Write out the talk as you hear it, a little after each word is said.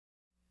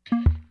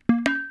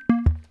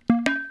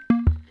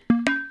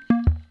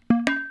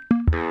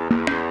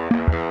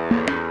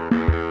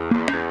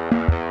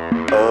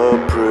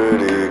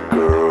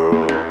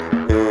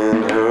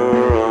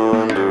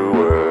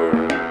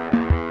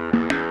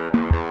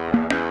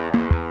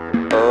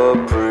A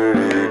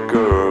pretty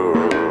girl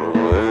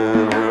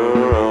in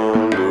her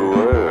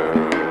underwear.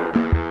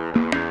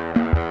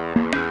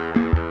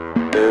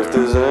 If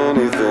there's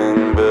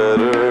anything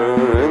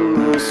better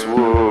in this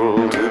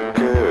world, who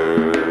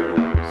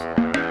cares?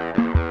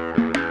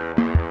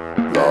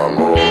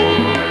 L'amour,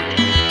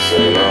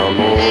 c'est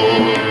l'amour,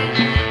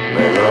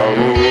 mais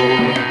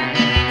l'amour,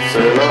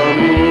 c'est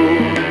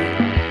l'amour.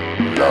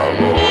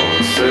 L'amour,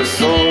 c'est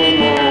son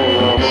nom,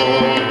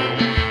 l'amour,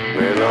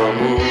 mais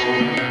l'amour,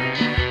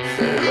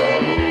 c'est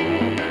l'amour.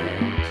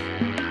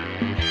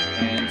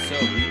 And so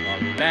we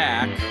are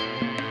back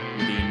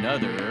with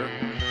another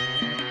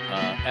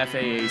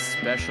FAA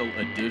Special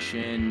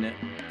Edition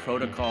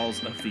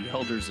Protocols of the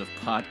Elders of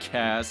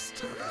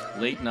Podcast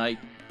late night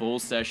bull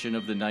session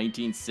of the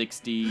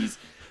 1960s.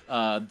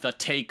 The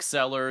take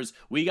sellers.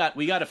 We got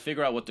to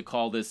figure out what to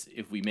call this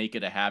if we make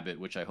it a habit,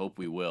 which I hope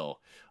we will.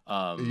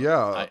 Late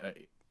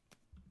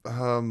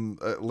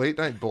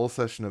night bull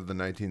session of the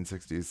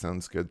 1960s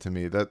sounds good to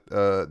me.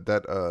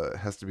 That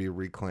has to be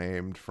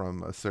reclaimed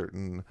from a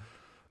certain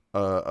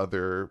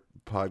other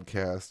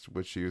podcast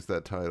which used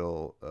that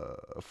title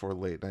for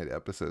late night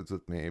episodes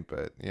with me.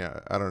 But yeah,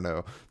 I don't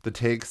know. The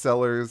take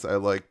sellers I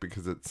like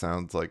because it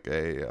sounds like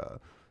a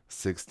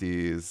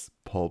 60s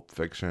pulp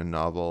fiction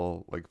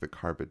novel, like The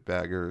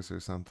Carpetbaggers or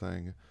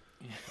something.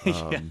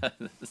 Yeah.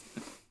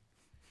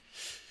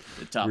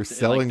 We're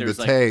selling the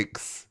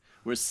takes.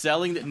 We're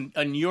selling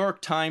a New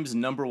York Times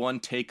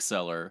 #1 take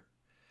seller.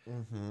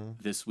 Mm-hmm.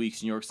 This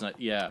week's New York's not.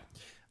 Yeah.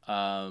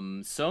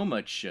 So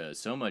much.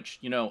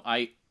 You know,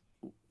 I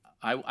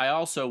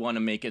also want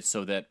to make it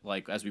so that,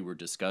 like, as we were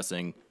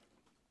discussing,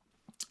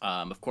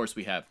 of course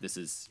we have this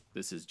is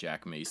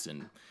Jack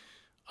Mason,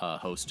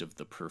 host of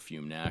the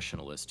Perfume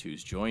Nationalist,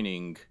 who's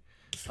joining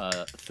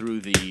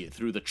through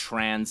the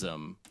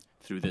transom,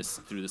 through this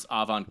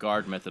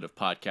avant-garde method of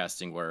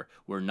podcasting where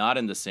we're not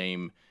in the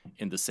same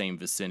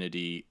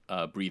vicinity,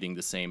 breathing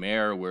the same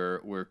air.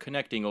 We're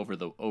connecting over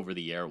the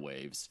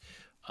airwaves,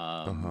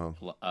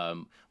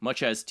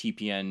 much as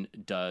TPN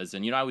does.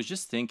 And you know, I was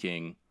just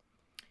thinking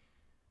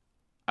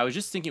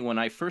when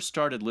I first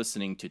started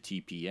listening to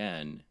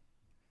TPN,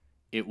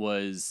 it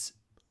was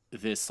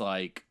this,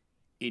 like,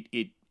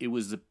 it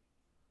was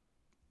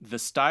the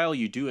style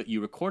you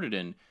record it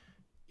in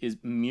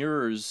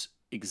mirrors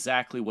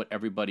exactly what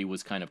everybody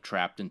was kind of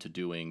trapped into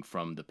doing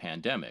from the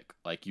pandemic.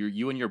 Like,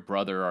 you and your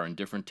brother are in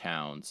different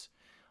towns.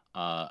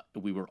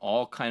 We were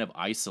all kind of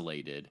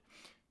isolated,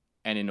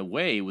 and in a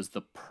way it was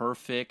like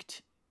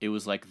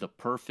the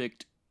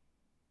perfect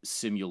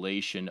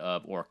simulation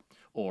of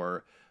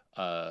or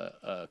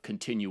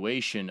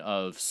continuation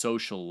of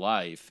social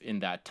life in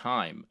that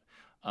time.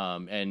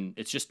 And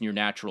it's just your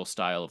natural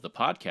style of the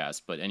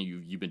podcast, and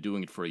you've been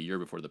doing it for a year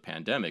before the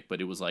pandemic, but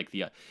it was like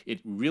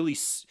it really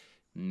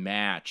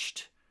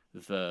matched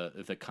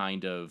the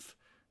kind of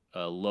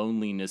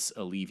loneliness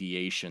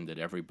alleviation that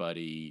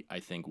everybody, I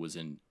think, was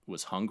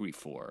hungry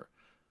for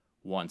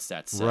once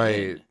that set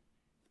in.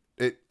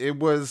 It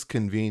was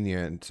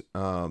convenient.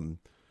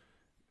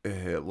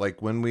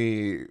 Like when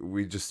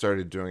we just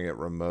started doing it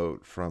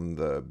remote from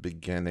the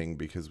beginning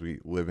because we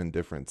live in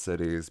different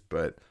cities,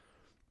 but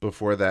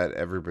before that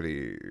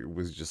everybody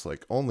was just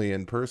like only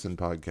in-person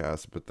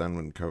podcasts. But then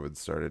when COVID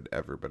started,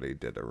 everybody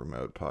did a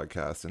remote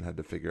podcast and had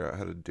to figure out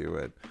how to do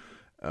it.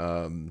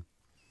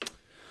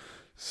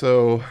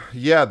 So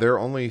yeah, there are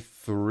only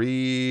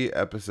 3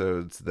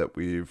 episodes that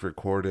we've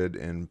recorded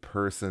in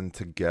person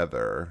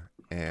together,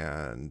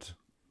 and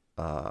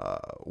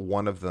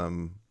one of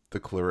them, the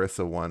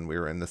Clarissa one, we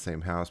were in the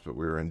same house, but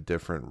we were in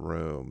different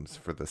rooms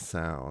for the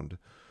sound.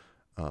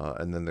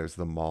 And then there's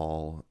the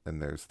mall, and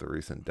there's the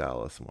recent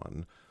Dallas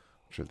one,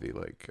 which are the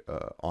like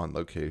on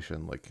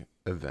location, like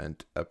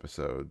event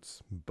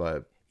episodes.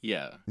 But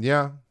yeah,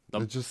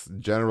 it's just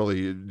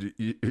generally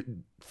you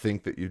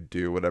think that you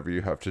do whatever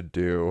you have to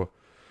do.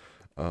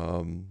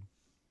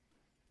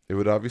 It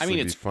would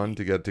obviously be fun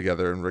to get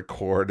together and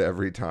record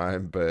every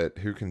time, but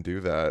who can do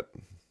that?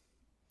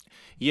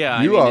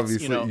 Yeah, you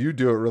obviously you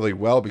do it really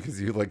well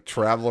because you like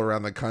travel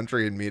around the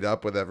country and meet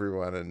up with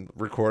everyone and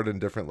record in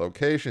different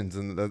locations,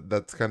 and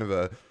that's kind of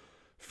a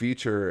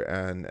feature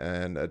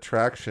and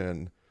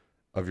attraction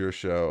of your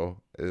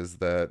show, is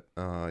that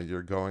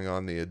you're going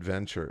on the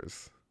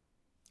adventures.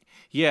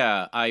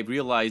 Yeah, I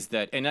realized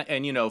that,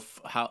 and you know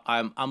how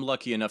I'm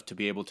lucky enough to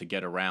be able to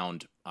get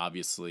around,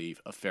 obviously,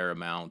 a fair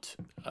amount,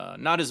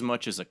 not as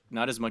much as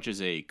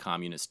a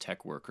communist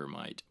tech worker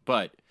might,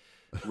 but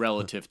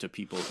relative to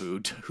people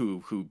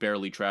who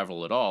barely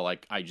travel at all,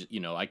 like I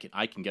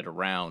can get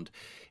around,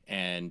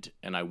 and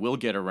I will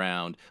get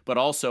around. But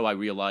also I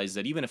realize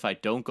that even if I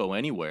don't go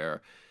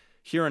anywhere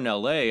here in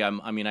LA,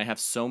 I have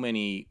so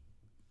many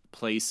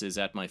places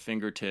at my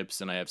fingertips,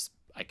 and I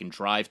can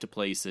drive to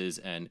places,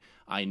 and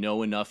I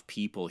know enough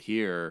people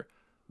here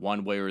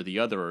one way or the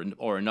other,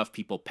 or enough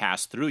people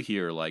pass through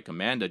here like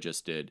Amanda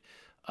just did,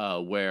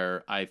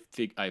 where I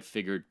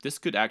figured this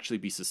could actually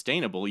be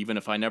sustainable even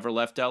if I never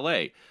left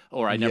LA,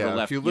 or I never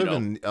left. If you live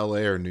in LA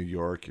or New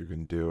York, you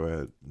can do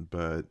it,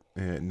 but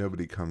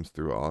nobody comes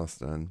through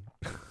Austin.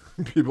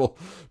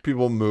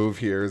 people move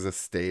here as a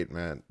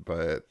statement,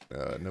 but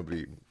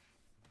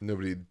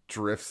nobody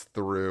drifts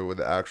through with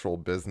actual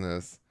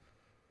business.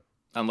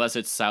 Unless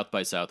it's South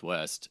by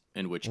Southwest,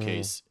 in which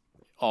case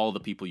all the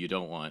people you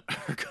don't want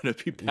are going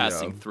to be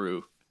passing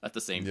through at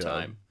the same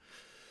time.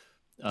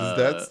 Is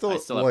that still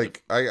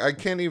like to... I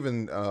can't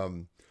even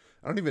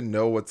I don't even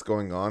know what's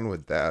going on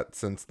with that,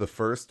 since the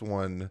first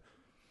one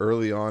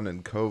early on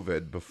in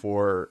COVID,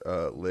 before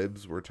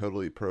libs were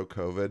totally pro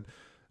COVID,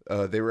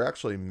 they were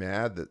actually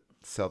mad that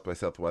South by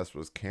Southwest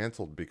was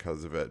canceled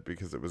because of it,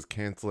 because it was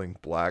canceling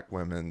black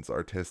women's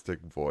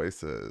artistic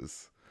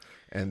voices.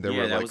 And there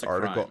were like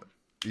articles.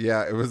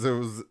 Yeah, it was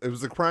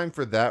a crime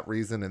for that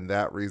reason and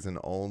that reason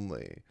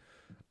only.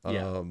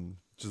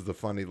 Which is the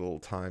funny little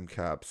time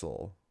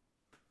capsule.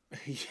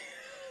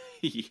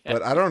 Yeah.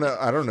 But I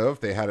don't know if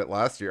they had it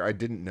last year. I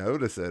didn't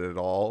notice it at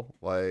all.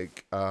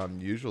 Like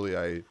usually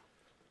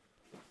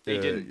they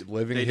didn't.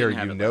 Living they here,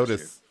 didn't you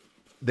notice.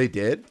 They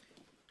did?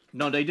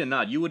 No, they did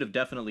not. You would have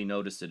definitely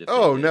noticed it. If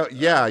oh no,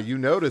 yeah, you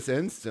notice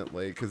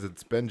instantly, because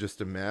it's been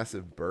just a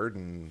massive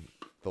burden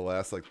the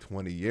last like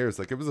 20 years.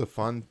 Like, it was a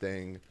fun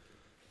thing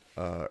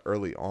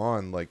early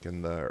on, like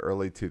in the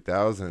early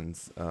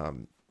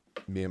 2000s.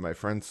 Me and my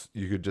friends,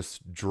 you could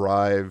just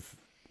drive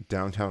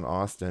downtown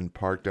Austin,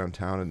 park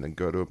downtown, and then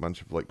go to a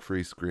bunch of like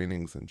free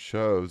screenings and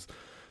shows.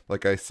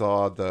 Like, I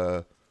saw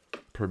the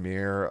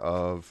premiere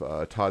of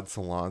Todd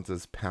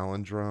Solondz's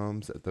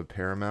Palindromes at the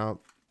Paramount.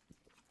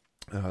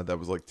 That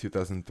was like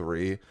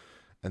 2003,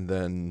 and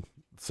then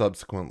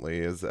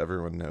subsequently, as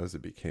everyone knows,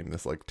 it became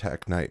this like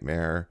tech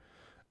nightmare,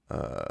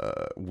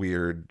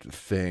 weird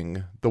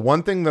thing. The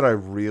one thing that I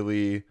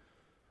really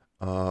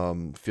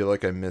feel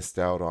like I missed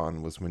out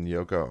on was when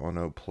Yoko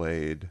Ono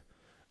played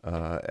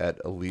at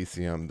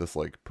Elysium, this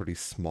like pretty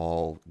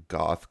small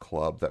goth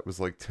club that was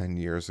like 10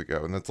 years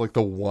ago, and that's like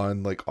the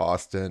one like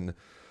Austin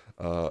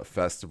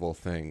festival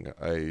thing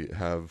I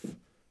have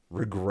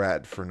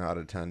regret for not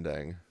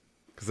attending.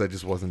 Because I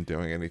just wasn't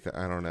doing anything.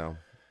 I don't know.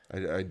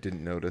 I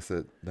didn't notice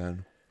it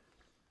then.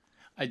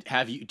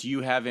 Do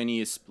you have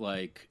any,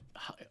 like,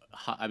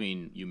 I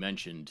mean, you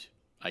mentioned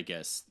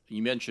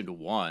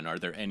one. Are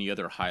there any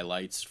other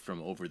highlights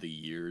from over the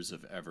years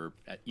of ever,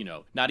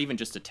 not even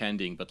just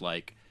attending, but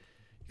like,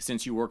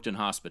 since you worked in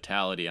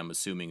hospitality, I'm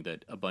assuming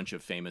that a bunch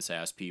of famous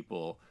ass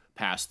people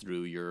passed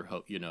through your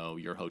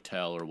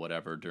hotel or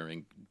whatever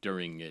during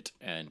it,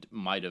 and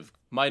might have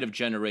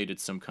generated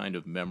some kind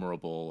of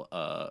memorable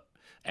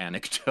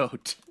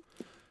anecdote.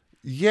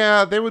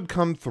 Yeah, they would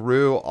come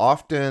through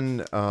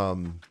often.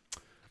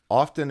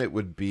 Often it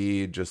would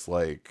be just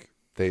like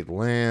they'd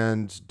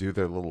land, do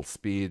their little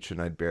speech,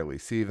 and I'd barely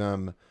see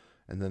them,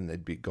 and then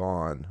they'd be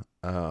gone.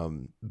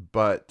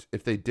 But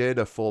if they did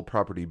a full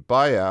property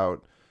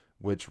buyout,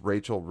 which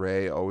Rachel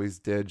Ray always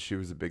did, she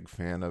was a big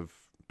fan of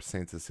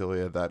St.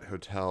 Cecilia, that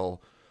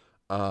hotel.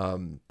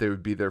 They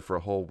would be there for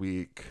a whole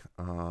week.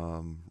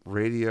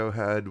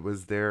 Radiohead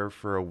was there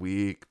for a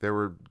week. They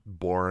were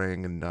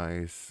boring and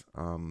nice.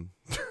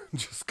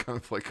 Just kind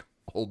of like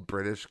old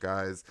British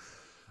guys.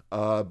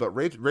 But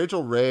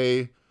Rachel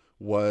Ray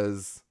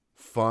was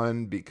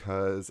fun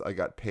because I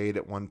got paid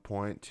at one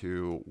point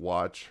to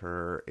watch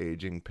her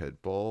aging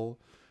pit bull.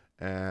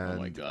 And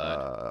oh my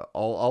God.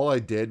 All I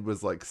did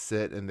was like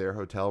sit in their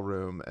hotel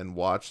room and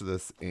watch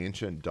this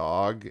ancient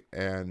dog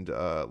and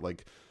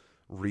like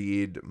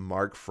read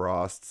Mark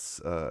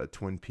Frost's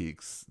Twin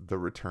Peaks The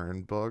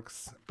Return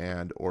books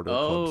and order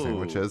club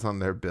sandwiches on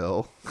their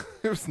bill.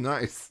 It was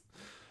nice.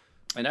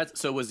 And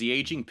so was the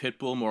aging pit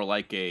bull more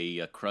like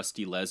a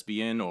crusty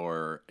lesbian,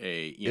 or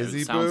a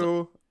Izzy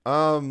Boo?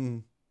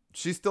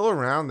 She's still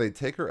around. They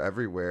take her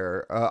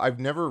everywhere. I've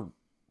never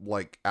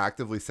like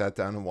actively sat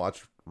down and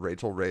watched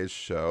Rachel Ray's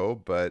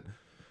show, but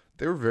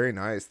they were very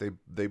nice.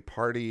 They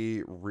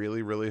party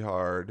really, really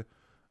hard.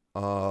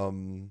 They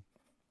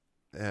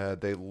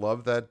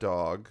love that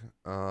dog.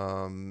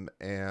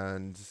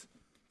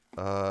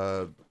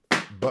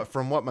 But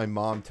from what my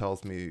mom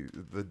tells me,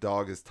 the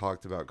dog is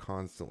talked about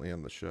constantly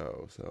on the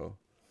show. So.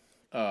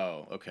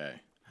 Oh,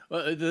 okay.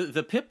 Well,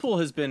 the pit bull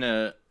has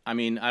been I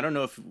mean, I don't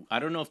know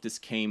if this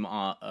came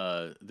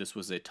on. This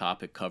was a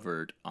topic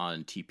covered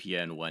on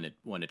TPN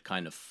when it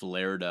kind of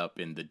flared up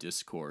in the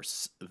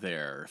discourse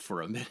there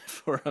for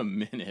a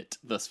minute.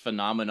 This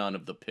phenomenon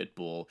of the pit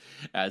bull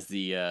as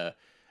the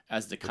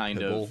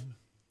kind of.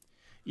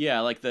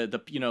 Yeah, like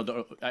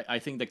I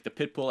think like the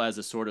pit bull as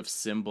a sort of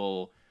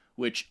symbol,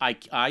 which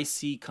I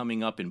see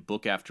coming up in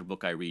book after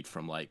book I read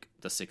from like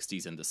the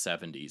 60s and the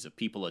 70s, of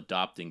people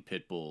adopting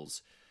pit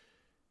bulls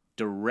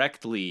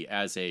directly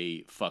as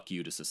a fuck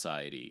you to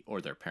society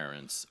or their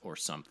parents or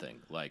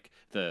something. Like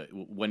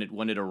when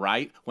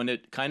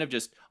it kind of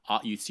just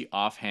you see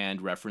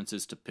offhand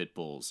references to pit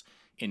bulls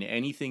in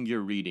anything you're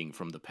reading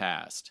from the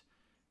past,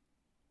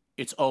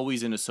 it's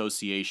always in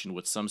association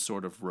with some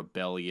sort of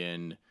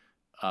rebellion.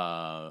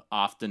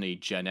 Often a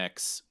Gen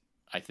X,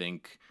 I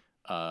think,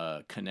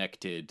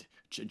 connected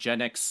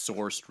Gen X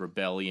sourced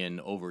rebellion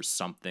over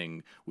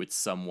something with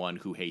someone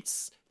who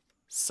hates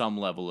some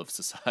level of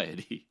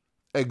society.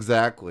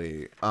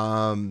 Exactly.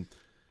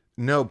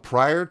 No,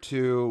 prior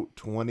to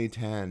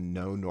 2010,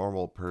 no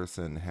normal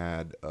person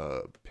had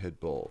a pit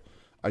bull.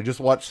 I just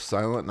watched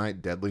Silent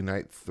Night, Deadly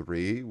Night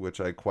 3, which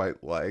I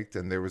quite liked,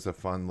 and there was a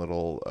fun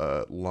little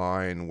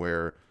line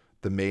where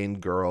the main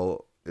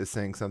girl is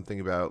saying something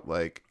about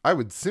like, I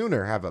would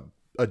sooner have a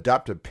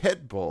adopt a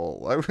pit bull,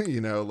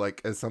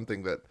 like as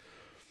something that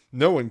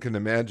no one can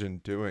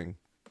imagine doing.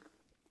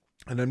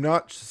 And I'm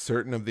not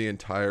certain of the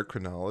entire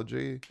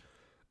chronology.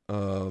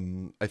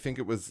 I think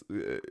it was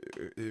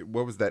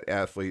what was that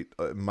athlete,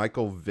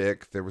 Michael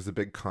Vick. There was a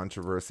big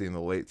controversy in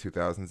the late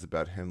 2000s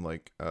about him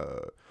like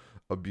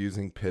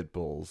abusing pit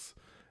bulls,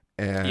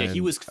 and Yeah,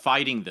 he was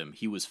fighting them.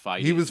 He was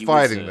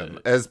fighting them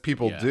as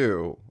people yeah.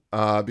 do.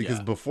 Because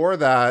Yeah. before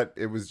that,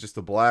 it was just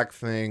a black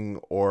thing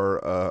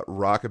or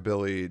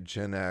rockabilly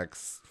Gen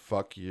X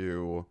fuck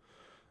you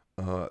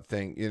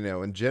thing,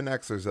 and Gen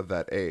Xers of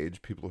that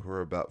age, people who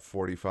are about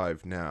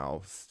 45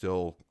 now,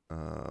 still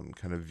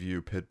kind of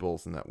view pit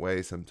bulls in that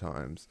way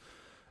sometimes.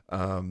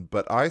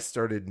 But I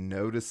started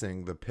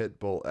noticing the pit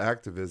bull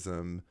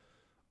activism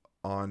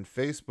on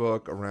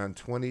Facebook around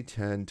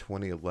 2010,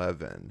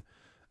 2011.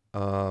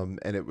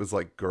 And it was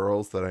like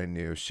girls that I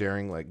knew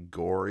sharing like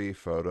gory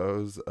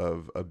photos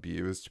of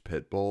abused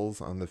pit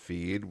bulls on the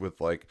feed with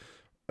like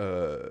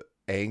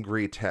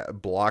angry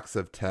blocks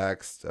of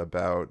text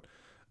about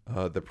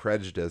the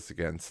prejudice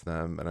against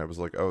them. And I was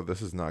like, oh,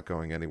 this is not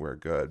going anywhere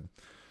good.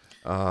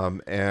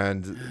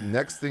 And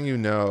next thing you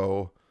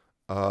know,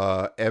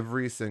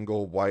 every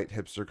single white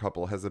hipster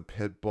couple has a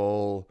pit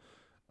bull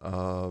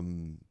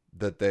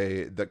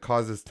that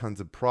causes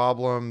tons of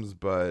problems,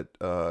 but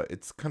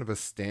it's kind of a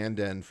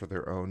stand-in for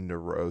their own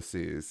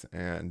neuroses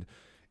and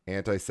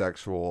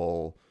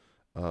anti-sexual,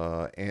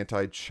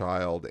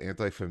 anti-child,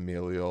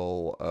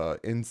 anti-familial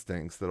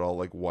instincts that all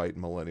like white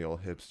millennial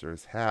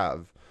hipsters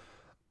have.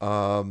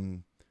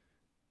 When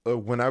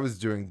I was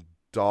doing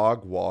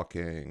dog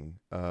walking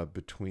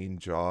between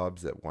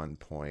jobs at one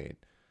point,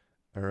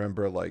 I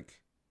remember like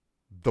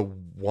the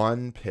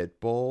one pit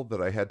bull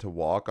that I had to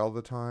walk all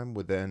the time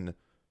within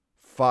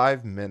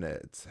 5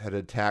 minutes had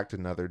attacked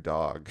another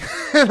dog.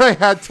 And I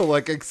had to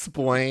like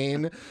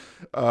explain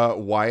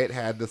why it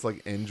had this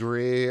like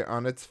injury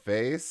on its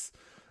face.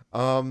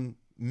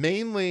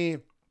 Mainly,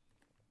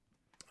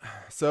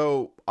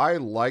 so I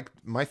like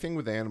my thing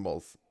with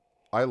animals.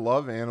 I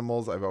love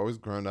animals. I've always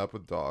grown up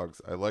with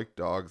dogs. I like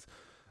dogs.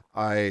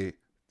 I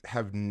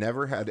have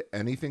never had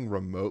anything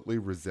remotely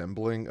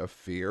resembling a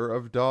fear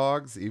of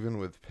dogs, even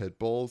with pit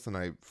bulls, and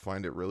I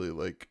find it really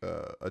like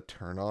a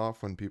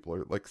turnoff when people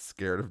are like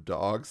scared of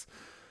dogs.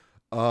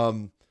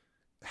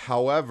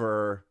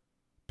 However,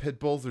 pit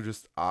bulls are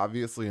just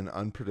obviously an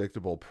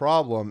unpredictable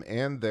problem,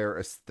 and they're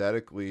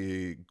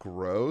aesthetically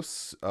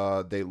gross.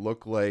 They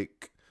look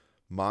like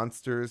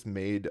monsters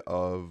made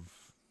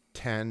of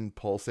 10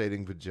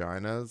 pulsating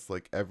vaginas,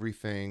 like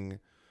everything.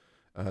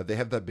 They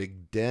have that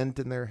big dent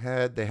in their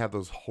head. They have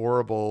those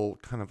horrible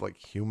kind of like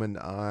human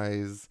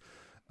eyes.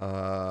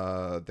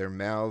 Their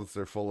mouths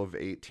are full of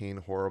 18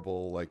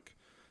 horrible like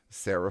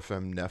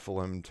seraphim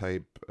Nephilim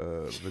type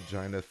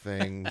vagina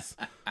things,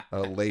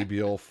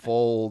 labial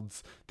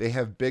folds. They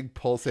have big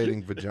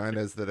pulsating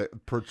vaginas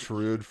that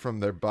protrude from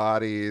their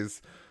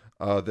bodies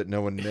that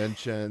no one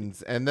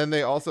mentions. And then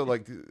they also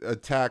like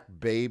attack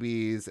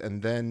babies,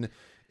 and then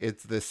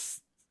it's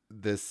this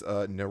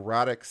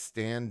neurotic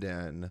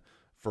stand-in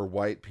for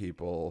white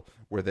people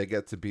where they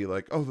get to be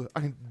like, oh,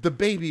 the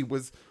baby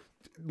was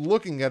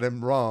looking at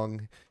him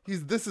wrong.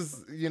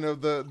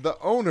 The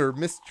owner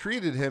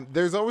mistreated him.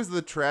 There's always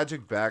the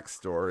tragic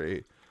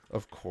backstory,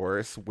 of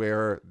course,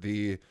 where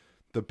the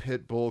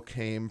pit bull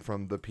came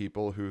from the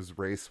people whose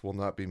race will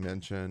not be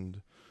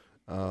mentioned.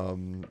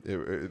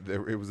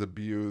 It was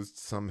abused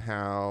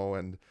somehow,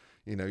 and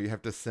you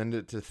have to send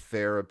it to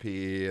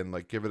therapy and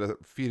like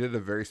feed it a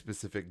very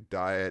specific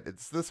diet.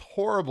 It's this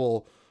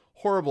horrible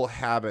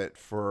habit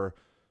for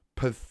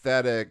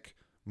pathetic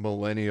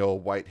millennial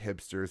white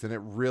hipsters, and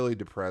it really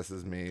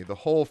depresses me. The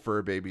whole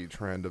fur baby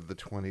trend of the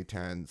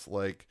 2010s,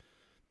 like,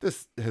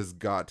 this has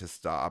got to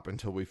stop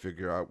until we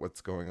figure out what's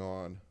going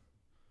on.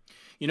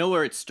 You know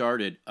where it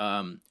started?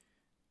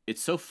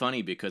 It's so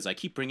funny because I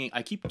keep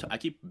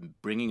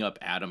bringing up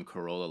Adam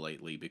Carolla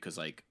lately because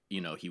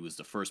he was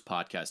the first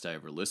podcast I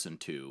ever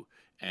listened to,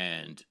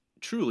 and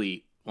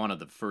truly one of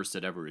the first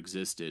that ever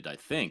existed, I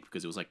think,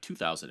 because it was like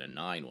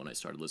 2009 when I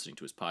started listening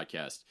to his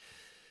podcast.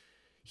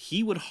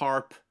 He would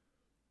harp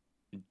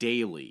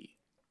daily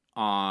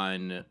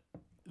on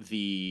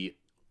the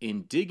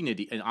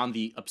indignity and on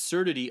the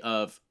absurdity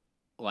of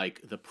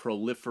like the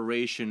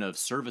proliferation of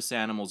service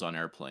animals on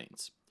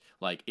airplanes.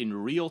 Like in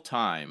real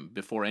time,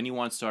 before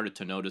anyone started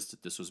to notice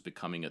that this was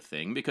becoming a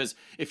thing. Because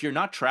if you're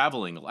not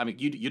traveling, I mean,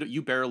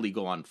 you barely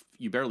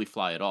you barely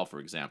fly at all, for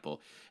example.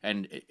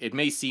 And it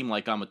may seem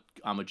like I'm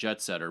a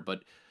jet setter,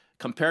 but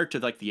compared to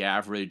like the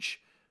average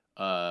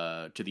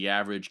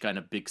kind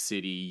of big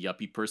city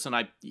yuppie person,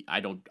 I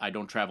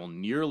don't travel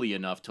nearly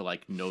enough to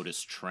like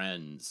notice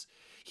trends.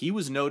 He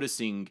was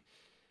noticing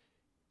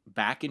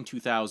back in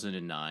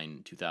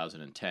 2009,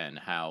 2010,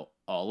 how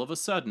all of a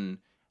sudden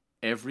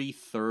every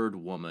third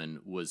woman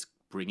was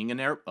bringing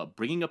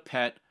bringing a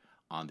pet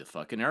on the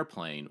fucking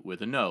airplane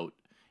with a note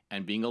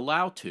and being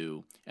allowed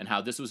to, and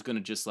how this was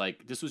going to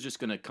this was just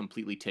going to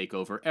completely take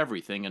over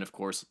everything. And of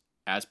course,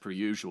 as per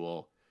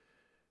usual,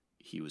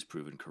 he was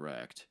proven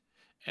correct.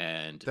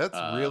 And that's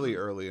really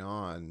early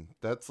on.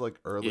 That's like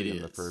early in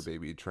the is. fur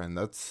baby trend.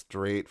 That's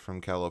straight from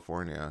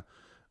California.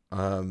 You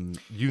That's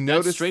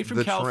notice straight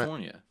from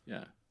California.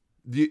 Yeah.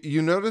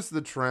 You notice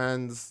the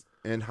trends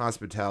in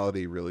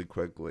hospitality really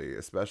quickly,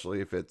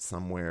 especially if it's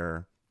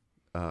somewhere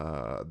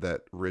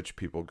that rich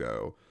people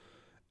go.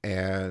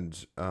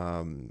 And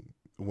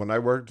when I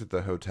worked at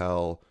the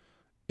hotel,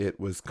 it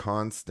was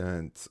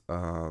constant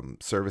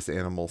service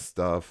animal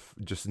stuff,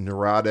 just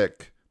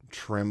neurotic,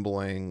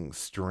 trembling,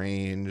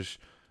 strange,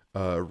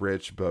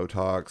 rich,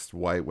 Botoxed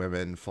white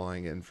women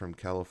flying in from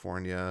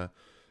California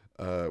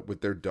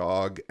with their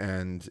dog.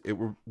 And it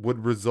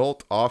would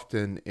result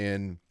often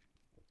in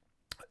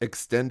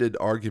extended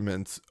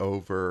arguments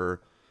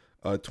over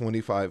a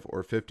 $25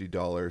 or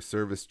 $50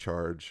 service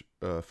charge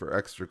for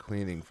extra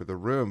cleaning for the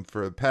room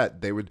for a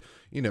pet. They would,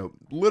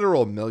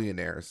 literal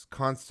millionaires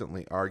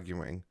constantly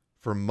arguing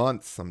for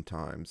months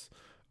sometimes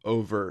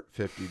over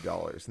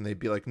 $50. And they'd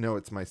be like, no,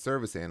 it's my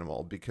service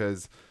animal,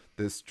 because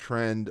this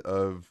trend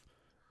of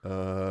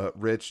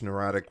rich,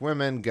 neurotic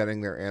women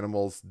getting their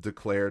animals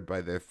declared by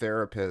their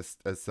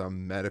therapist as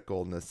some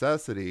medical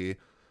necessity.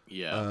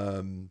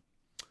 Yeah.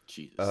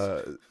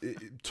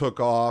 It took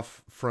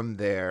off from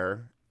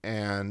there.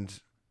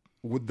 And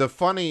with the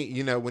funny,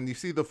 when you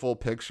see the full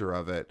picture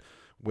of it,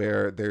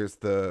 where there's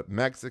the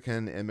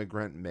Mexican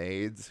immigrant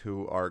maids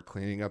who are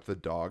cleaning up the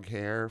dog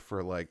hair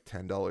for like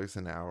 $10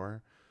 an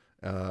hour,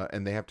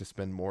 and they have to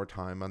spend more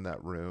time on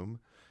that room,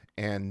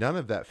 and none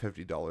of that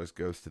 $50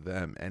 goes to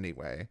them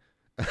anyway.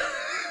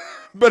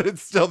 But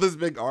it's still this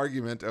big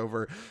argument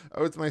over,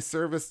 oh, it's my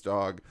service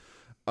dog.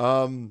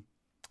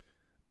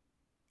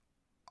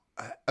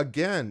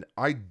 Again,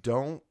 I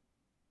don't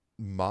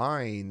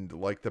mind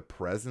like the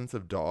presence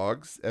of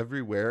dogs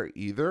everywhere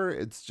either.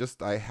 It's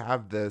just I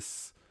have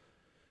this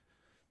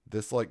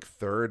like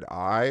third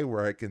eye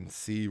where I can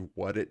see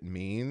what it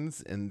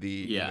means in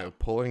the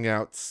pulling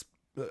out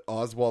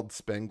Oswald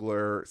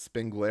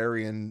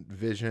Spenglerian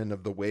vision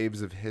of the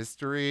waves of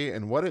history,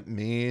 and what it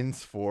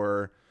means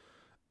for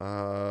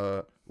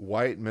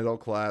white middle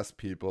class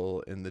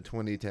people in the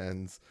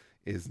 2010s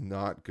is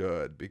not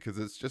good, because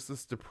it's just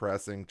this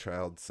depressing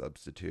child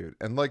substitute.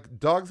 And like,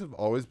 dogs have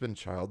always been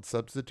child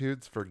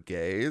substitutes for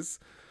gays.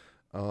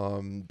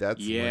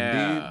 That's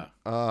Wendy.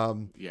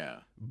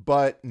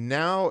 But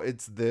now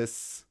it's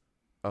this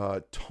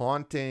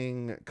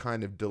taunting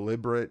kind of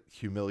deliberate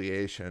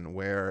humiliation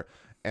where,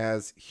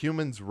 as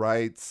humans'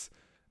 rights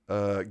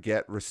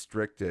get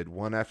restricted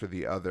one after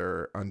the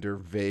other under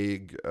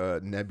vague,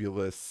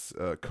 nebulous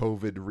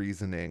COVID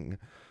reasoning,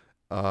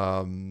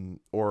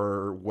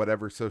 or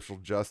whatever social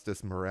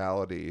justice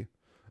morality,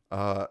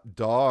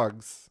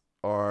 dogs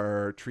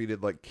are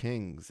treated like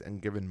kings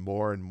and given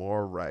more and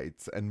more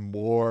rights and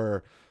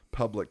more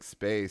public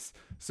space.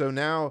 So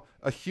now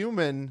a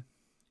human,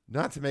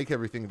 not to make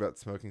everything about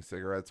smoking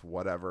cigarettes,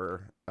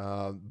 whatever,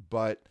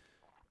 but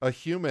a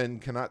human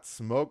cannot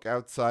smoke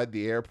outside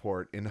the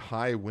airport in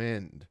high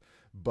wind,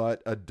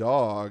 but a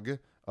dog,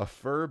 a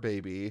fur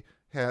baby,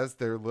 has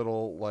their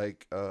little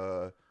like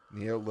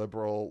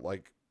neoliberal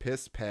like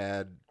piss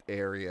pad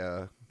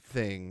area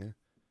thing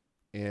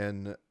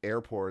in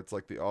airports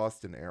like the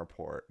Austin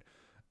airport.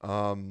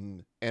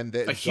 And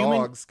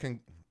that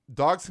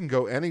dogs can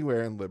go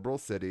anywhere in liberal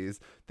cities.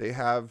 They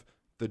have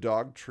the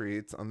dog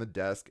treats on the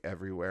desk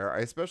everywhere. I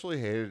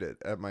especially hated it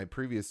at my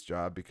previous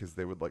job because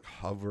they would like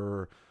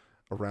hover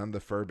around the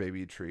fur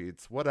baby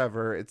treats.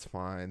 Whatever, it's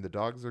fine. The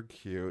dogs are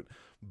cute,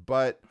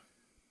 but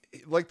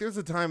like there's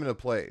a time and a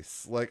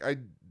place. Like I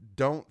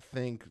don't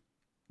think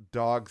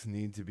dogs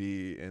need to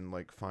be in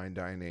like fine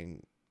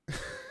dining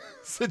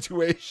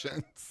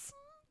situations.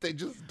 They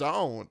just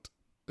don't.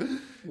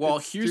 Well,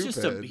 it's here's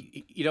stupid.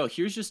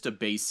 here's just a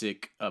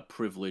basic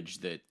privilege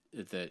that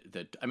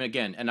I mean,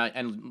 again,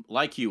 and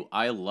like you,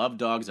 I love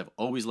dogs. I've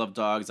always loved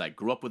dogs. I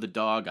grew up with a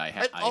dog.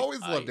 I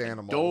always loved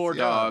animals. Adore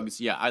dogs.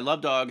 Yeah, I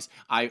love dogs.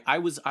 I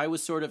was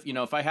sort of,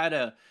 if I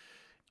had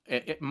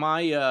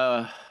my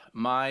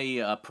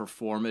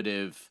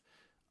performative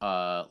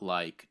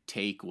like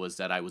take was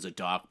that I was a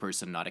dog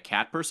person, not a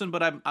cat person.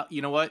 But I'm,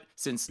 you know what?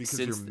 Since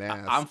you're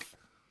masked.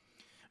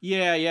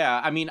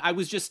 Yeah. I mean, I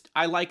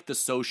like the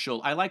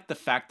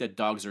fact that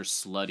dogs are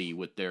slutty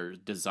with their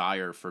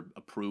desire for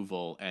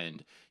approval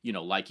and,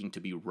 liking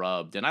to be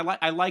rubbed. And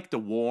I like the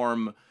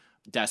warm,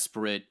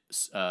 desperate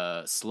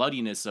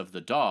sluttiness of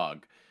the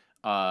dog,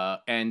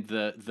 and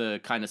the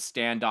kind of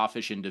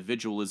standoffish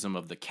individualism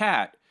of the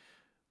cat.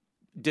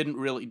 didn't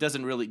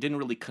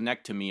really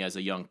connect to me as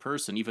a young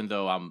person, even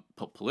though I'm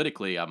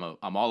politically I'm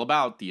all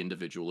about the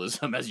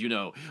individualism, as you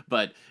know,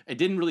 but it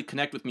didn't really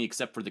connect with me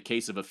except for the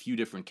case of a few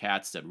different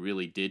cats that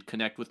really did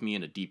connect with me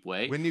in a deep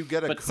way. When you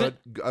get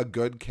a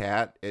good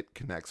cat, it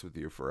connects with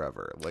you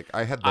forever. Like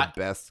I had the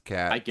best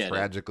cat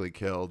tragically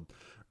killed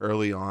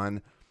early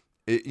on.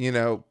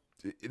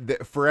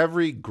 For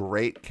every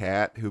great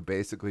cat who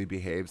basically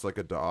behaves like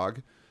a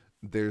dog,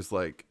 there's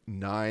like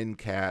 9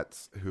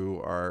 cats who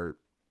are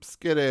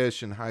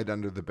skittish and hide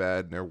under the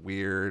bed and they're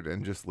weird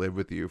and just live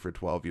with you for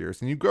 12 years,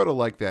 and you grow to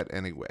like that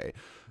anyway.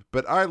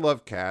 But I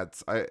love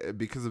cats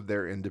because of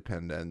their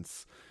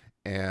independence,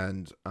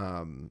 and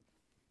I'm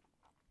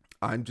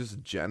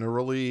just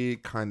generally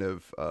kind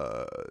of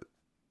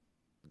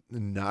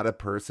not a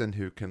person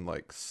who can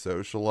like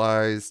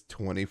socialize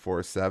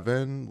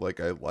 24/7.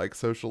 Like I like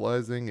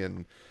socializing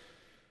and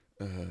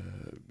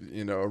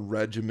a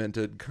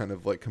regimented kind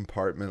of like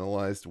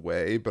compartmentalized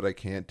way, but I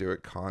can't do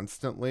it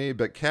constantly.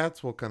 But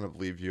cats will kind of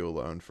leave you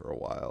alone for a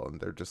while, and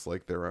they're just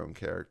like their own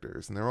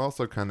characters, and they're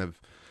also kind of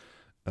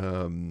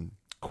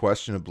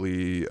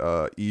questionably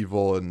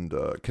evil and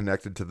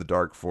connected to the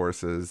dark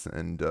forces,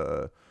 and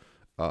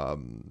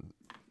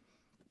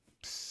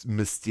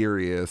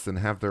mysterious, and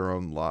have their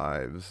own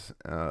lives.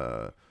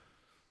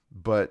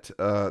 But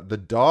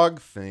the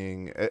dog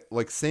thing,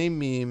 like same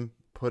meme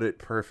put it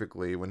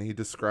perfectly when he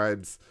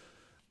describes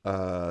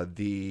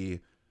there's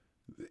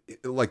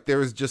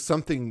just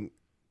something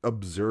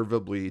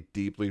observably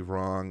deeply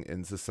wrong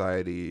in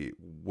society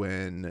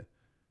when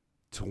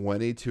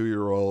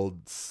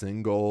 22-year-old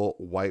single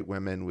white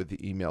women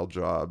with email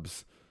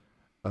jobs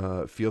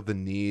feel the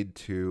need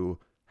to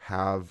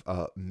have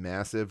a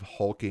massive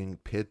hulking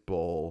pit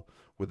bull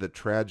with a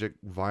tragic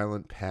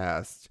violent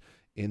past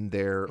in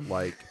their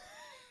like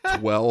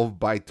 12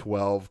 by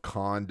 12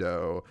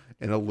 condo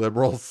in a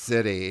liberal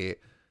city.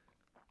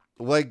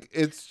 Like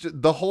it's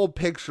just, the whole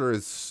picture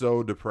is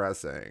so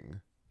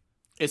depressing,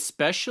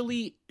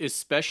 especially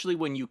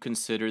when you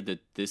consider that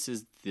this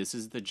is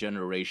the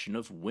generation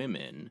of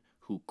women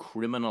who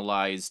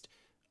criminalized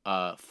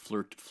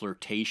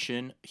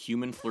flirtation,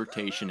 human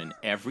flirtation in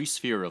every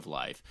sphere of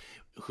life,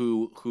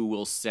 who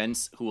will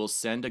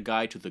send a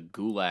guy to the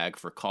gulag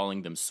for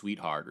calling them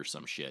sweetheart or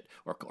some shit,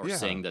 or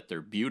saying that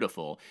they're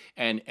beautiful,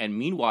 and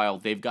meanwhile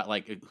they've got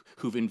like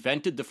who've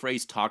invented the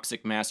phrase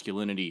toxic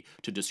masculinity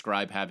to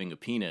describe having a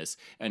penis,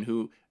 and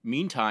who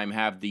meantime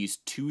have these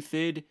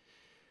toothed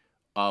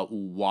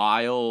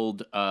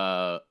wild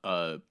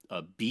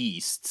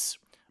beasts,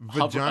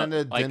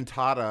 vagina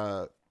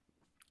dentata,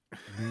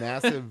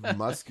 massive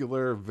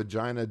muscular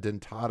vagina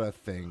dentata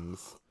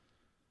things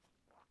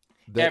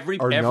that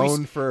are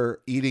known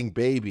for eating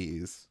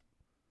babies.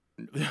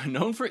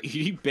 Known for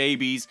eating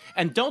babies.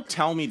 And don't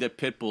tell me that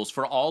pit bulls,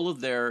 for all of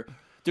their...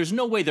 There's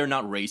no way they're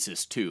not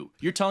racist, too.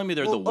 You're telling me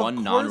they're the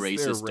one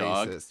non-racist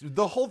dog?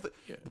 The whole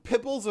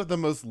pit bulls are the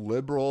most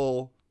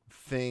liberal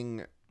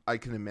thing I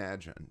can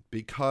imagine,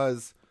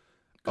 because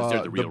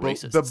they're the real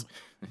racists.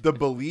 The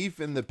belief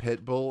in the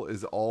pit bull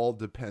is all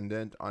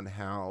dependent on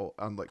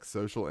like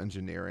social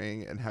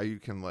engineering and how you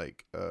can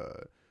like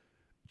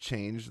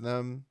change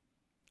them.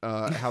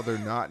 How they're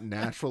not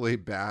naturally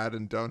bad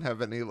and don't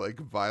have any like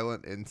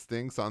violent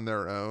instincts on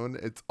their own.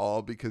 It's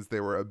all because they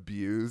were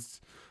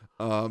abused,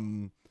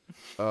 or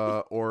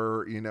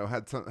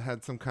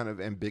had some kind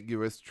of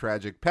ambiguous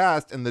tragic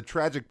past. And the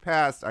tragic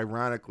past,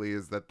 ironically,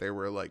 is that they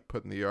were like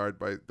put in the yard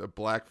by a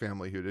black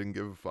family who didn't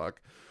give a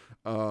fuck.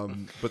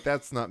 But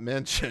that's not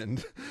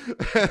mentioned.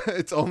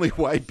 It's only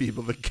white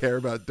people that care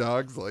about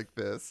dogs like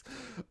this.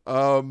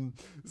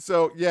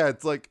 So yeah,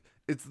 it's like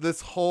it's this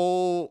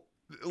whole.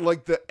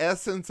 Like the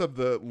essence of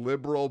the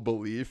liberal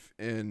belief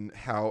in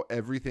how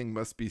everything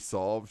must be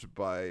solved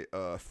by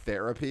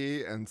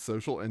therapy and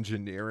social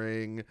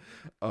engineering,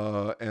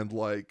 and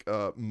like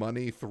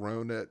money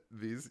thrown at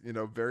these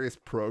various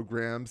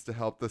programs to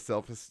help the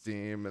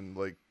self-esteem and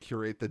like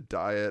curate the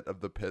diet of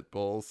the pit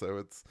bull,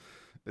 so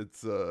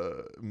it's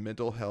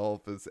mental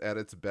health is at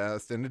its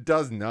best, and it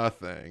does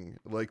nothing.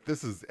 Like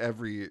this is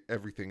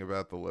everything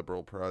about the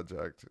liberal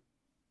project.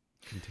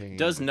 Contained.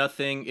 Does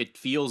nothing. It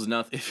feels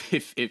nothing.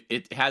 If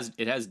it has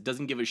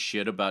doesn't give a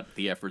shit about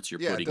the efforts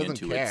you're putting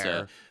into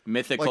its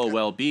mythical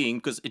well-being,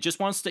 because it just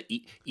wants to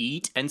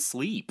eat and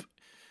sleep.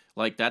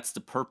 Like that's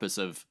the purpose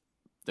of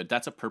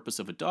that's a purpose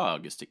of a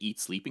dog, is to eat,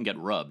 sleep, and get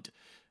rubbed.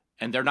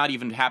 And they're not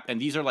even happy. And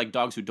these are like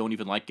dogs who don't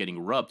even like getting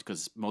rubbed,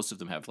 because most of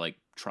them have like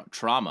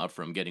trauma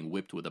from getting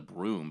whipped with a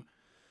broom.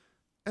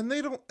 And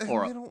they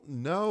don't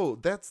know.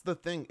 That's the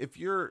thing.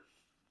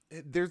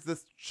 There's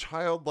this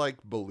childlike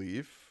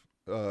belief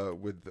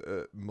with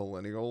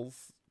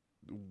millennials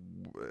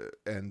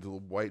and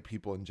white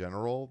people in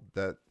general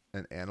that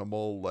an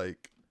animal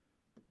like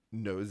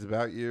knows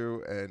about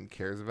you and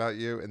cares about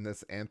you in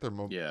this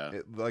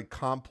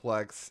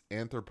complex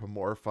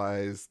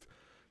anthropomorphized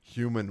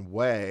human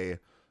way,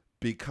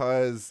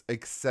 because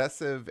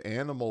excessive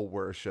animal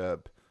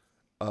worship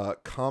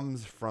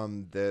comes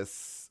from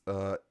this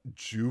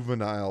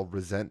juvenile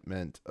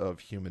resentment of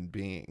human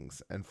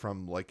beings and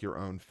from like your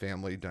own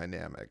family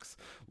dynamics.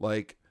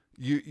 Like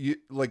you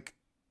like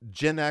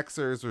Gen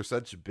Xers are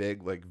such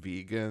big like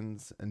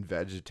vegans and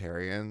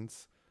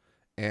vegetarians,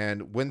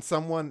 and when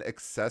someone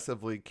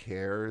excessively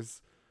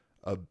cares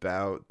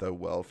about the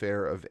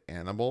welfare of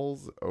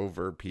animals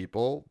over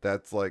people,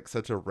 that's like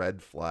such a red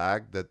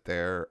flag that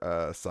they're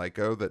a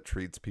psycho that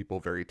treats people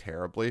very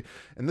terribly.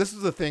 And this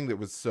is a thing that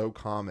was so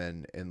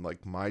common in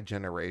like my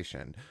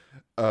generation,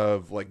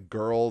 of like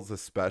girls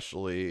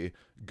especially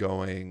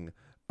going,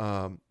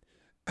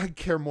 I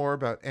care more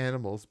about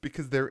animals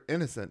because they're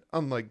innocent,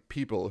 unlike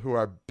people who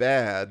are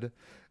bad.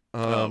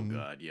 Oh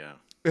God, yeah.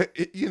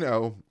 You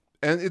know,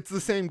 and it's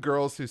the same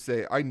girls who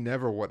say, I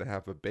never want to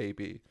have a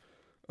baby.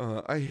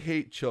 I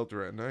hate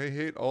children. I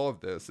hate all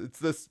of this. It's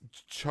this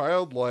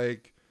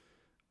childlike,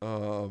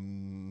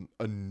 annoying,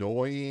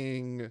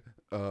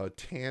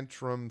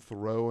 tantrum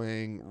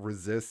throwing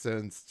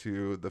resistance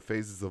to the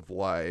phases of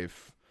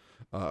life,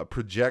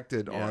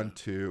 projected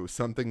onto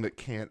something that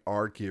can't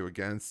argue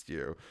against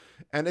you.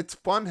 And it's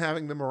fun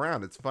having them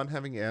around. It's fun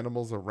having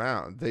animals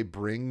around. They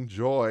bring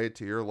joy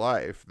to your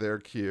life. They're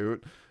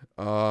cute.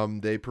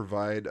 They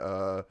provide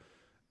a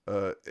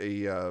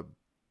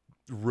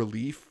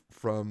relief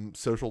from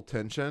social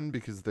tension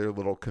because they're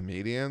little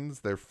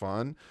comedians. They're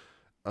fun.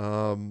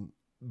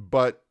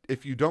 But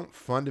if you don't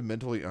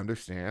fundamentally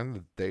understand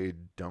that they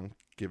don't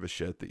give a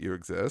shit that you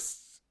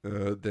exist,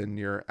 then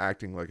you're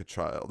acting like a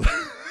child.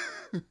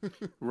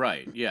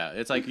 Right. Yeah.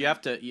 It's like you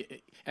have to,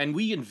 and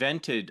we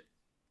invented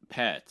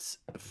pets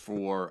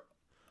for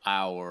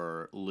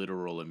our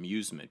literal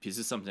amusement. This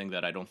is something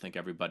that I don't think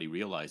everybody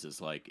realizes.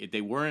 Like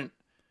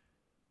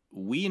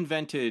we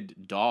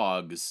invented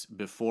dogs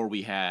before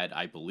we had,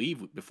 I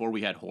believe, before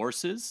we had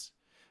horses,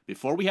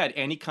 before we had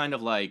any kind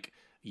of like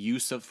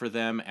use for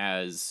them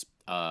as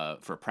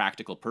for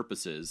practical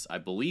purposes. I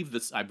believe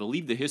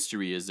the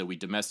history is that we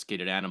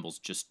domesticated animals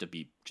just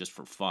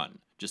for fun,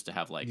 just to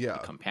have like a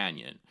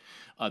companion.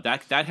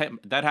 That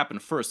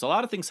happened first. A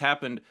lot of things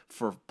happened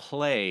for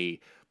play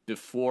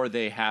before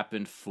they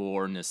happened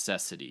for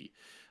necessity.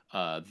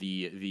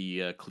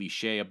 The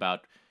cliche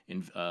about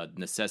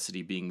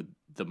necessity being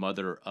the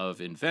mother of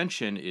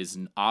invention is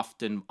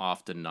often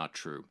not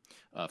true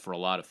for a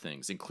lot of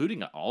things,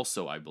 including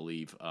also, I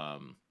believe, I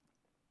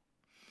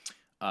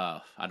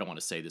don't want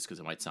to say this because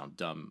it might sound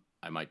dumb.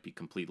 I might be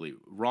completely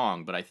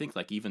wrong, but I think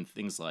like even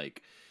things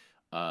like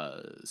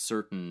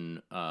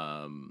certain,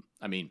 I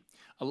mean,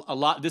 a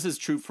lot. This is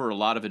true for a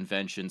lot of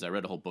inventions. I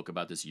read a whole book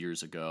about this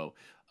years ago.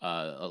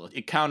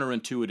 It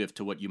counterintuitive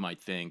to what you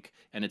might think,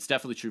 and it's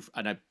definitely true.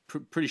 And I'm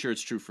pretty sure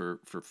it's true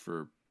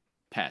for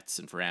pets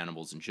and for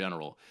animals in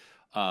general.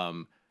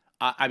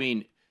 I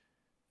mean,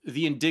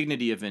 the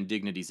indignity of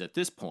indignities at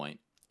this point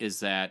is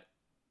that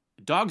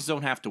dogs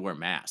don't have to wear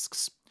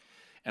masks.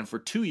 And for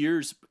 2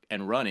 years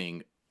and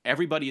running,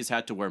 everybody has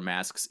had to wear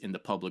masks in the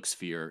public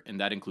sphere, and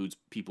that includes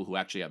people who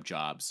actually have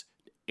jobs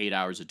 8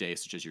 hours a day,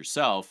 such as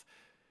yourself.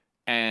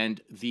 And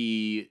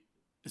the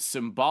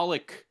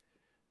symbolic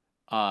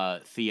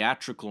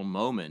theatrical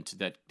moment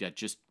that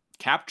just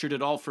captured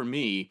it all for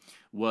me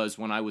was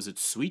when I was at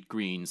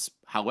Sweetgreens,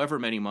 however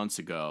many months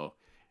ago.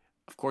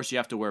 Of course, you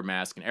have to wear a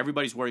mask, and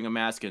everybody's wearing a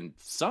mask, and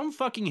some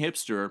fucking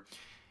hipster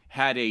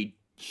had a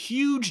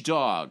huge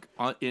dog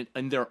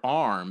in their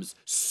arms,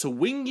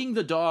 swinging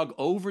the dog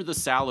over the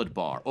salad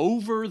bar,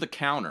 over the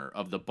counter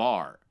of the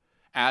bar,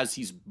 as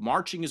he's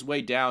marching his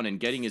way down and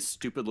getting his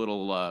stupid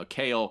little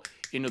kale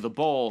into the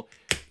bowl.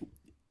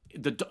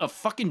 A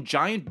fucking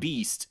giant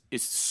beast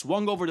is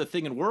swung over the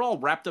thing, and we're all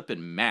wrapped up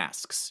in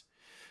masks.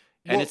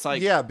 And it's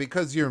like, yeah,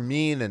 because you're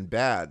mean and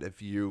bad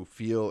if you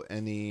feel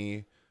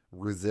any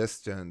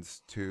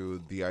resistance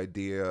to the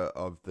idea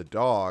of the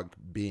dog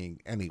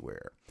being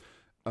anywhere.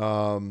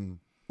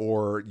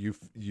 Or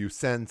you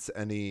sense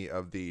any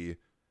of the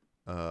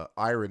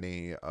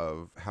irony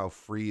of how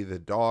free the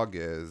dog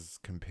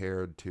is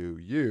compared to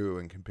you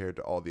and compared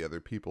to all the other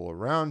people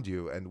around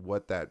you and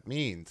what that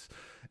means.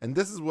 And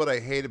this is what I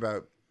hate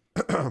about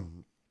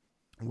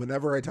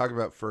whenever I talk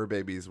about fur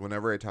babies,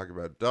 whenever I talk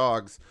about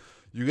dogs,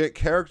 you get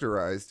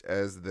characterized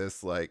as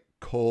this like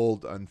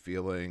cold,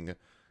 unfeeling,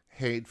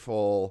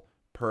 hateful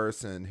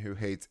person who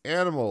hates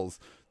animals.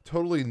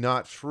 Totally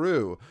not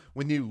true.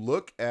 When you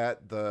look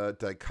at the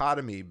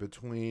dichotomy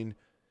between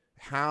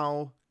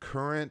how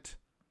current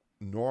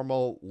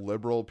normal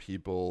liberal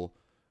people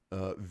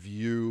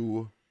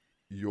view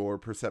your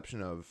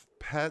perception of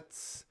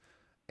pets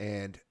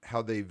and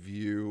how they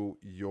view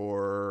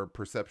your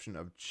perception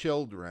of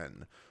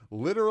children,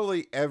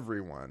 literally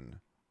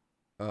everyone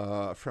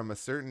from a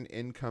certain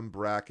income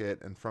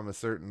bracket and from a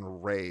certain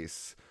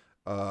race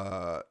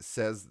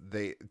says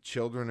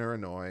children are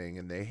annoying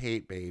and they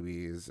hate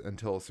babies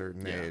until a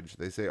certain age.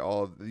 They say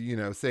all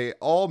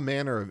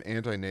manner of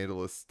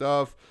antinatalist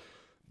stuff.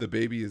 The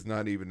baby is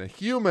not even a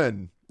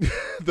human.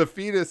 The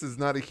fetus is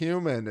not a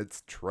human.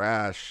 It's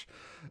trash.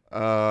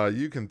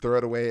 You can throw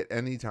it away at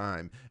any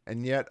time.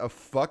 And yet a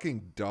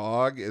fucking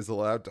dog is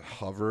allowed to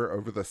hover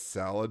over the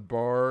salad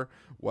bar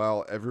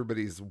while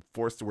everybody's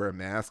forced to wear a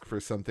mask for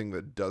something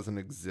that doesn't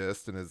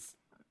exist and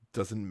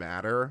doesn't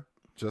matter,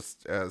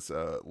 just as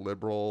a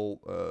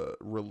liberal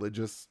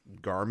religious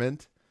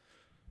garment.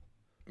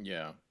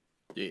 Yeah.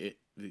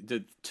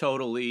 The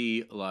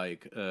totally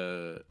like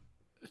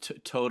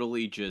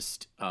totally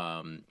just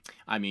I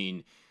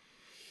mean,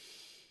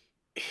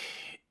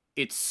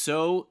 it's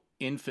so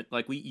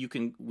like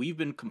we've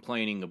been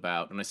complaining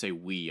about, and I say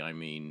we, I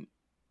mean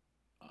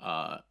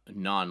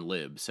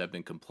non-libs have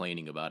been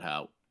complaining about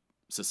how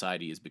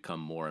society has become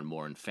more and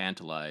more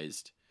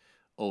infantilized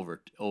over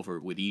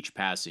with each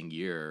passing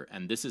year,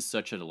 and this is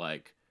such a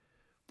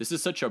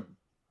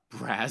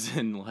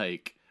brazen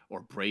like or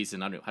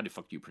brazen, I don't know how the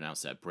fuck do you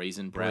pronounce that,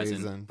 brazen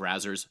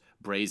brazzers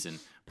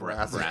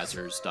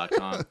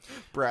brazzers.com.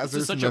 Brazzers This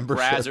is such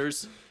membership. a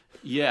brazzers,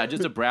 yeah,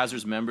 just a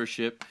brazzers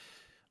membership.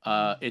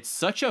 It's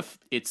such a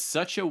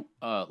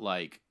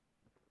like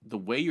the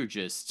way you're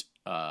just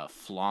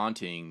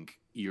flaunting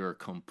your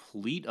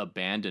complete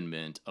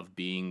abandonment of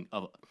being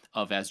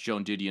of as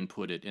Joan Didion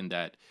put it in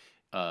that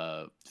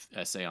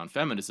essay on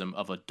feminism,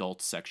 of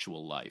adult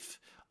sexual life.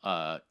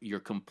 Your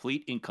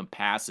complete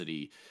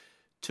incapacity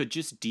to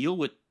just deal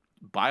with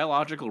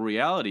biological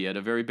reality at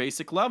a very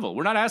basic level.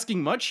 We're not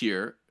asking much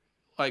here.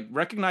 Like,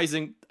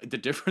 recognizing the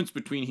difference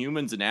between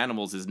humans and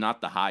animals is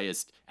not the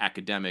highest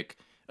academic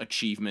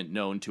achievement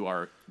known to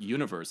our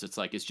universe.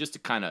 It's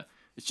just kind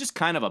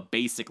of a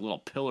basic little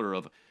pillar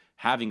of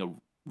having a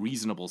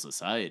reasonable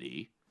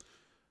society.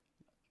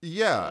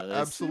 Yeah,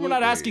 absolutely. We're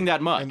not asking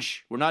that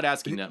much. We're not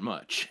asking that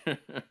much.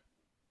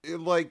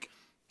 Like,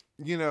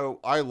 you know,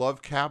 I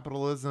love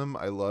capitalism.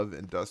 I love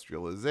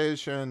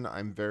industrialization.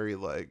 I'm very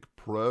like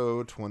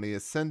pro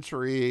 20th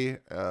century.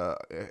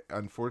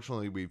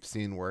 Unfortunately, we've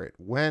seen where it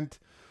went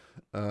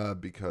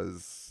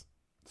because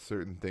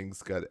certain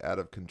things got out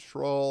of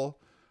control.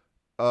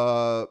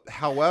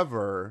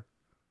 However,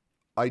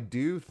 I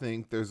do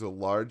think there's a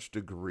large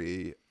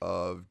degree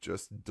of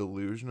just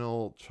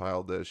delusional,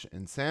 childish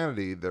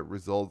insanity that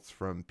results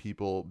from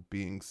people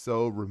being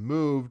so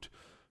removed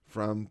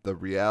from the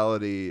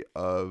reality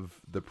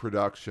of the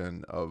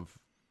production of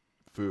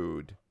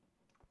food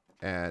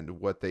and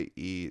what they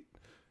eat,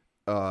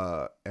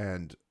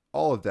 and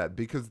all of that.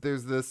 Because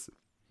there's this,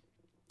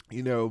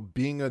 you know,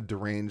 being a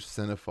deranged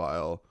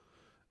cinephile,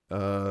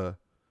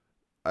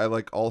 I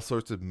like all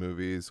sorts of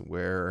movies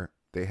where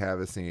they have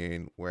a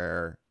scene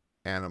where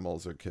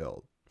animals are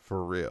killed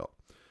for real.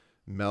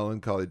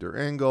 Melancholy Der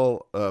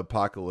Engel,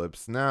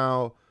 Apocalypse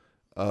Now,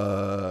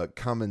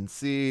 Come and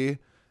See,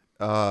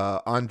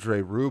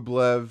 Andrei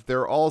Rublev. There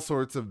are all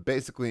sorts of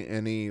basically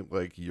any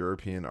like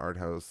European art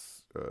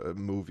house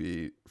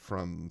movie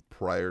from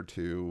prior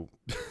to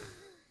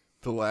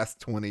the last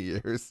 20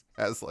 years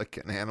has like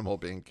an animal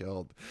being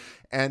killed,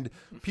 and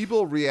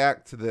people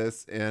react to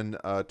this in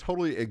a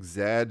totally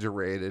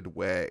exaggerated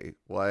way.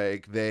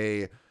 Like,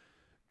 they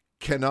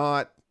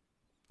cannot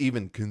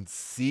even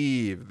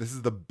conceive this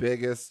is the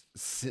biggest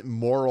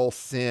moral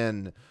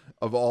sin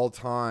of all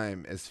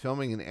time, is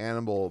filming an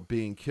animal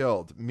being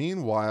killed.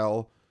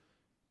 Meanwhile,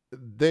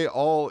 they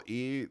all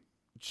eat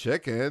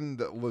chicken,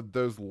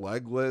 those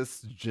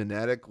legless,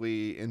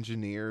 genetically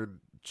engineered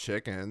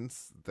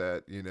chickens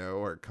that, you know,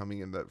 are coming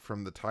in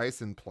from the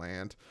Tyson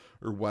plant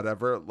or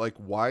whatever. Like,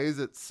 why is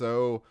it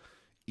so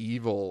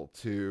evil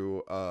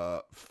to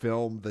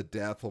film the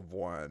death of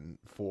one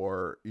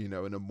for, you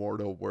know, an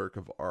immortal work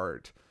of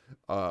art?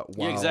 While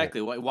yeah,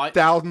 exactly. Why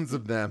thousands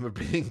of them are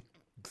being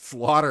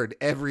slaughtered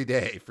every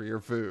day for your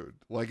food?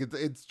 Like,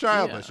 it's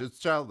childish. Yeah. It's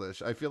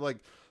childish. I feel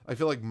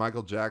like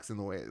Michael Jackson,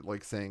 the way,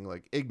 like, saying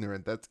like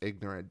ignorant, that's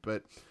ignorant,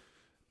 but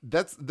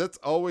that's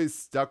always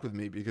stuck with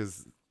me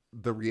because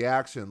the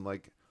reaction,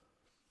 like,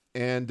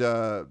 and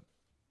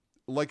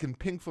like in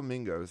Pink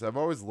Flamingos, I've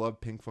always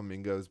loved Pink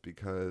Flamingos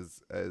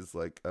because as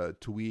like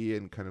twee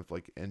and kind of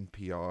like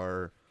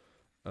NPR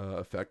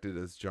affected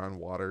as John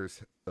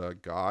Waters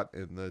got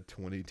in the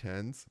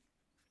 2010s,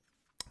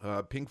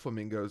 Pink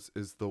Flamingos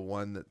is the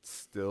one that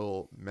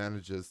still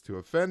manages to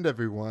offend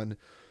everyone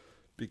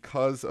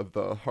because of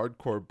the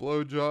hardcore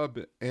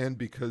blowjob and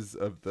because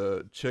of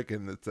the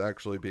chicken that's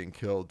actually being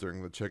killed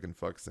during the chicken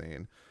fuck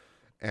scene.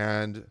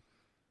 And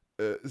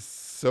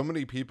so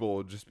many people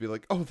will just be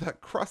like, "Oh, that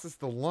crosses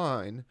the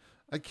line.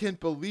 I can't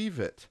believe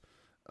it."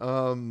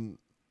 I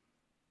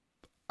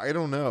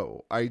don't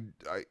know. I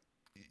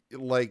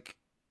like,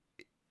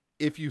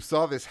 if you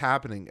saw this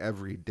happening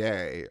every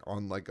day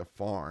on like a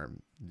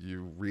farm,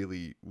 you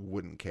really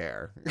wouldn't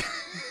care.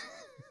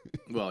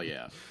 Well,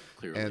 yeah,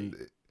 clearly.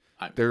 And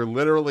they're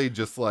literally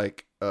just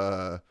like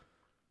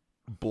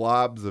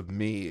blobs of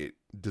meat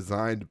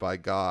designed by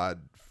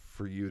God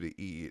for you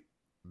to eat.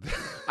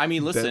 I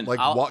mean, listen, that,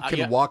 like,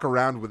 can walk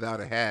around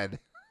without a head.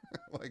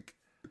 Like,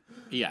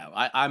 yeah,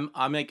 I'm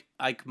like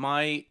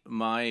my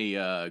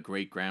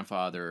great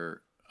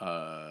grandfather,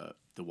 the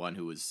one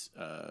who was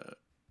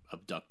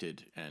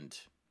abducted and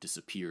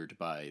disappeared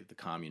by the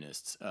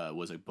communists,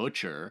 was a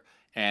butcher,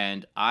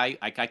 and I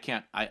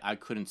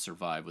couldn't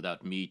survive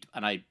without meat.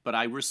 But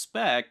I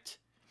respect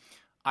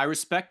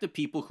the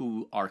people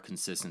who are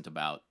consistent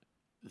about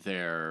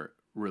their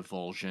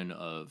revulsion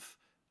of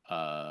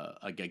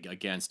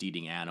against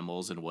eating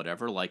animals and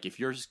whatever. Like if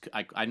you're,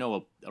 I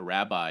know a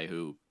rabbi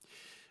who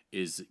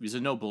is a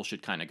no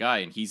bullshit kind of guy,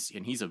 and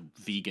he's a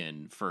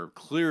vegan for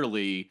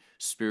clearly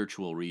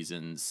spiritual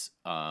reasons,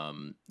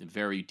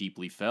 very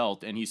deeply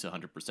felt, and he's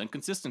 100%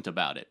 consistent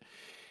about it.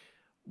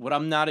 What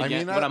I'm not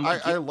against.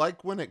 I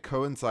like when it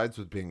coincides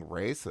with being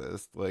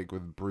racist, like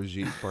with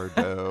Brigitte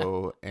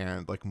Bardot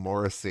and like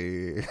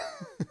Morrissey.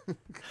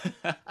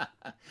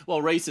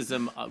 Well,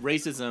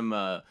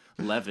 racism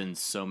leavens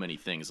so many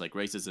things. Like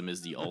racism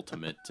is the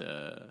ultimate,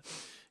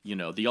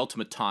 the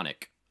ultimate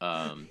tonic.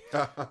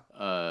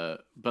 But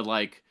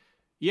like,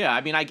 yeah,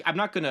 I mean, I'm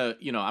not gonna,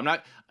 I'm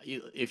not.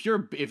 If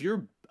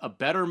you're a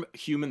better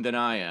human than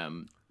I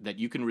am, that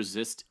you can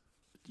resist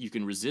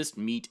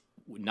meat.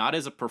 Not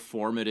as a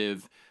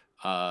performative,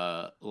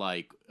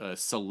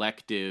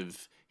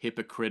 selective,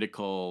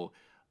 hypocritical,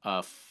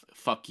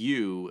 fuck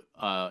you,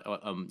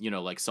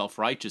 like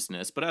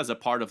self-righteousness, but as a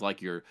part of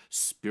like your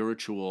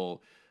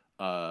spiritual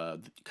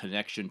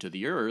connection to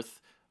the earth,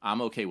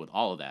 I'm okay with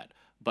all of that.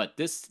 But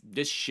this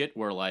shit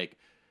where like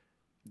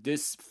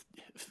this,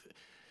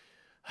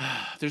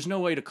 there's no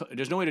way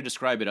to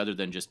describe it other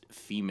than just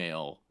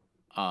female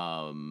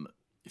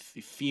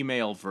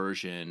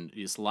version,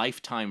 this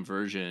Lifetime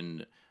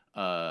version.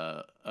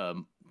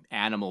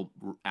 Animal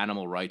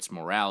rights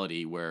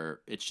morality, where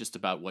it's just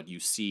about what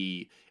you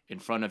see in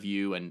front of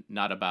you and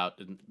not about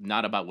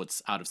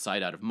what's out of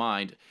sight, out of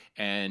mind.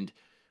 And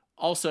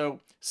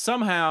also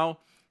somehow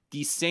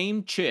these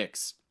same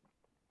chicks,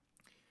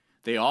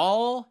 they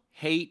all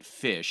hate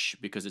fish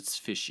because it's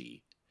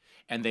fishy,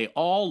 and they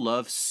all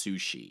love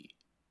sushi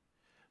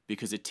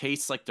because it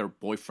tastes like their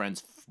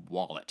boyfriend's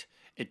wallet.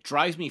 It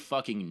drives me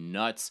fucking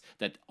nuts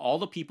that all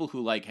the people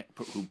who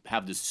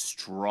have this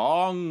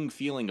strong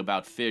feeling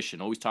about fish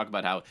and always talk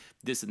about how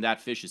this and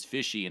that fish is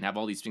fishy and have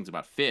all these things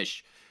about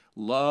fish,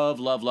 love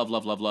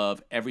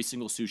every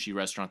single sushi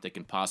restaurant they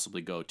can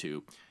possibly go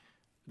to.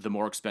 The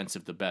more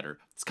expensive, the better.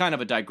 It's kind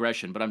of a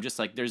digression, but I'm just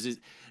like, there's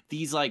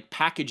these like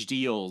package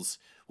deals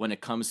when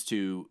it comes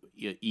to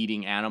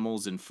eating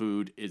animals and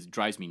food. It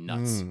drives me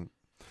nuts.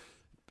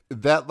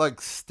 That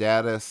like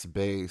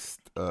status-based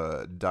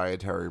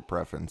dietary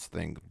preference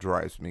thing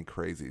drives me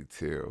crazy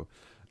too.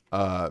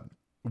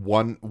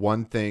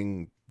 One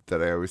thing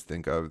that I always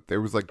think of, there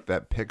was like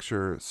that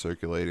picture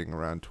circulating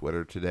around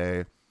Twitter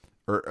today,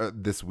 or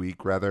this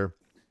week rather,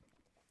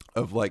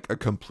 of like a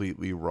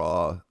completely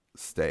raw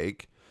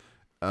steak,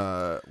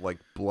 like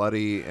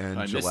bloody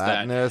and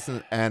gelatinous,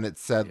 and it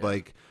said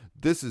like,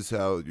 this is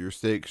how your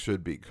steak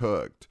should be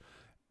cooked.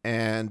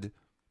 And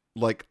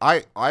like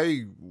I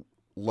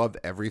love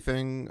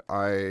everything.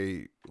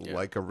 I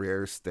like a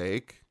rare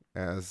steak,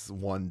 as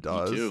one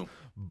does. Me too.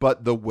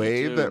 But the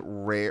way that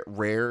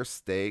rare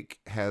steak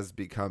has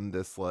become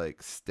this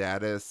like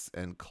status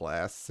and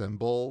class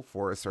symbol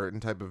for a certain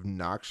type of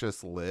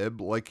noxious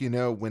lib, like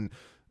when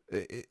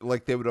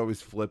like they would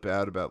always flip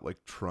out about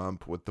like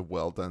Trump with the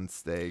well done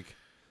steak.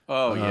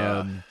 Oh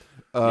yeah.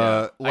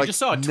 Like, I just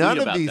saw a tweet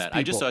about that.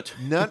 I just saw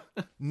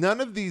none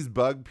of these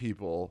bug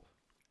people,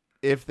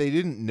 if they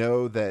didn't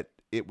know that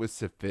it was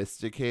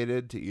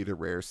sophisticated to eat a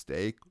rare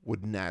steak,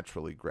 would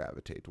naturally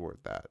gravitate toward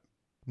that.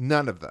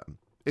 None of them.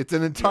 It's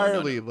an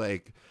entirely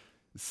like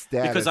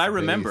status. Because I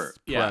remember,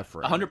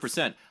 preference.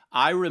 100%.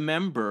 I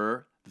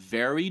remember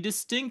very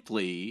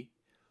distinctly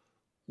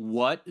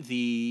what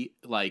the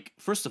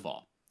First of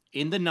all,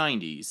 in the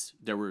 90s,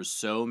 there were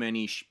so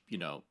many.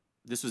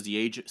 This was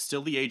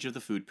still the age of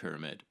the food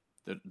pyramid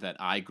that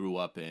I grew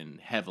up in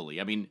heavily.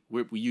 I mean,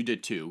 you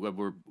did too.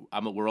 We're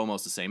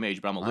almost the same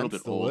age, but I'm a little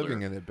bit still older.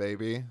 Living in it,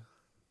 baby.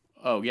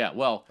 Oh yeah,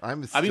 well,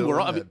 in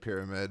that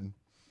pyramid.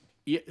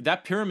 Yeah,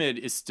 that pyramid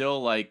is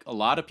still like a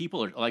lot of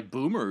people are like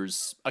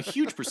boomers. A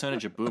huge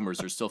percentage of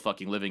boomers are still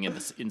fucking living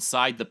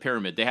inside the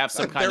pyramid. They have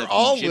some kind of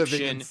all Egyptian.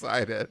 Living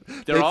inside it.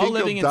 They're all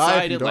living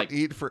inside it. Don't like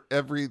eat for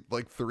every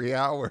 3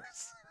 hours.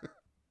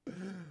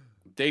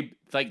 To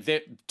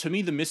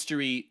me, the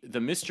mystery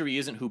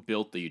isn't who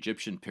built the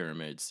Egyptian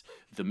pyramids.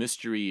 The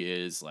mystery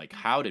is like,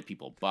 how did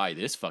people buy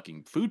this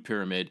fucking food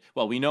pyramid?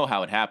 Well, we know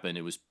how it happened.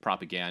 It was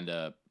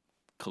propaganda.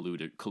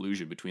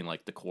 Collusion between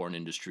like the corn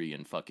industry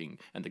and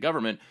the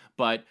government,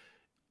 but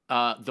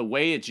the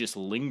way it just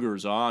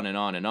lingers on and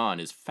on and on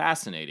is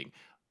fascinating.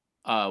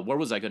 Where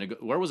was I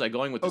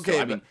going with this?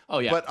 Okay,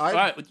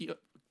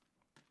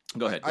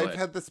 go ahead. I've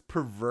had this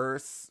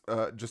perverse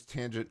just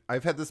tangent.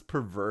 I've had this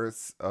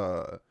perverse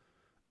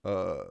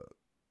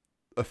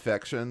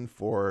affection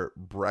for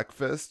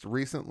breakfast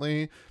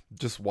recently,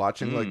 just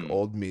watching like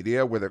old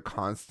media where they're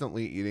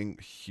constantly eating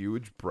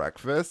huge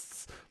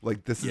breakfasts,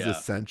 like this is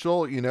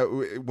essential.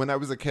 When I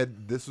was a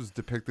kid, this was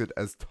depicted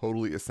as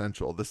totally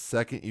essential. The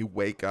second you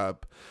wake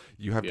up,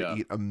 you have to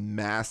eat a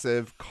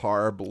massive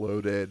carb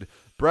loaded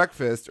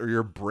breakfast or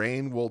your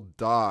brain will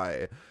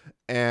die.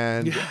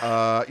 And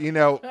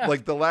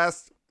like the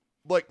last,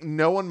 like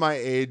no one my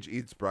age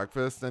eats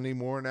breakfast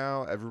anymore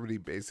now. Everybody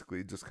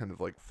basically just kind of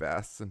like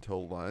fasts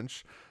until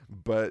lunch.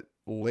 But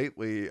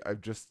lately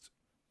I've just,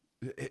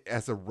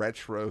 as a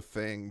retro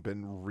thing,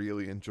 been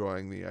really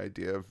enjoying the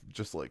idea of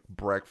just like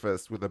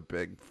breakfast with a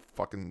big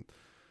fucking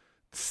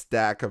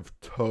stack of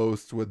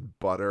toast with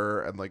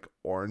butter and like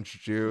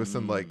orange juice,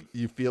 and like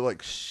you feel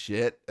like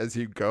shit as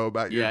you go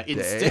about your day.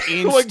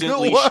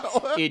 Instantly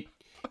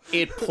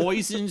it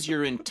poisons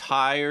your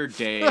entire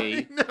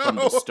day from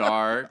the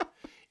start.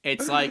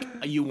 It's like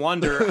you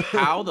wonder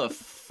how the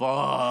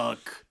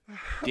fuck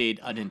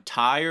did an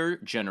entire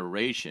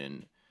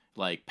generation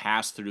like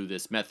pass through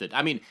this method.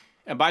 I mean,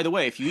 and by the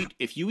way, if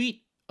you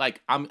eat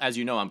like I'm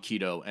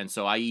keto, and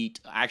so I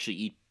actually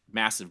eat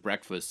massive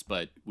breakfasts,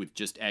 but with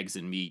just eggs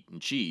and meat and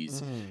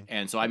cheese.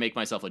 And so I make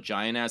myself a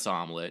giant ass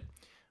omelet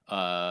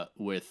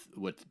with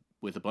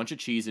a bunch of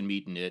cheese and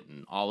meat in it,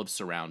 and olives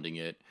surrounding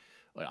it,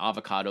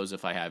 avocados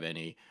if I have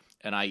any.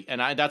 And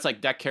I that's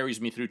like that carries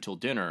me through till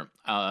dinner.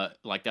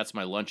 Like that's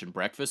my lunch and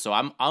breakfast. So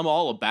I'm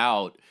all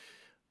about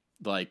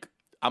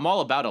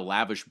a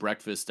lavish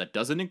breakfast that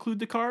doesn't include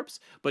the carbs.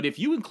 But if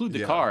you include the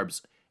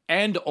carbs,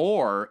 and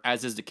or,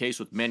 as is the case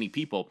with many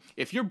people,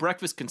 if your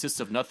breakfast consists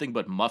of nothing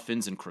but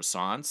muffins and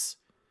croissants,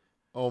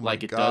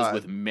 like it does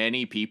with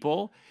many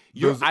people,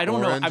 I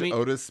don't know. I mean,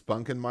 Otis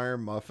Spunkenmeyer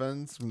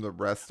muffins from the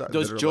rest of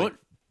those like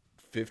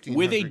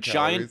with a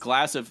giant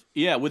glass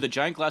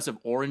of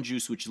orange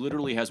juice, which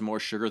literally has more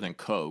sugar than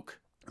Coke.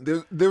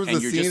 There was a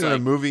scene in a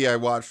movie I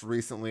watched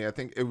recently. I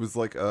think it was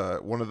like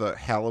one of the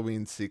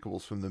Halloween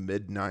sequels from the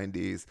mid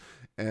 '90s,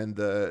 and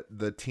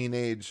the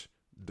teenage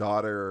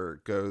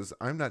daughter goes,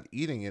 "I'm not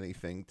eating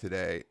anything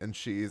today," and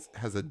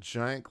has a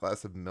giant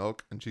glass of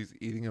milk and she's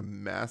eating a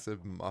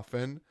massive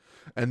muffin,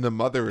 and the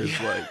mother is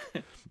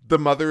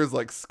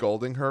like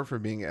scolding her for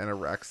being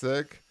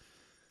anorexic.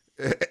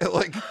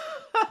 Like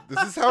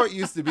this is how it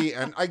used to be.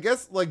 And I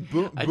guess like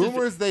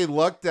boomers, they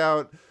lucked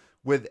out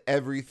with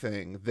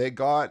everything. They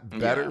got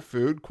better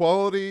food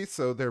quality,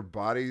 so their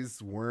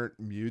bodies weren't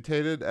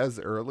mutated as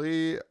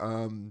early.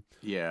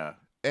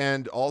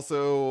 And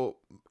also,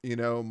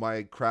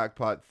 my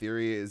crackpot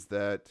theory is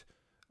that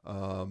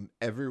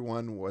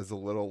everyone was a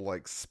little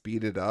like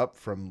speeded up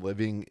from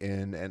living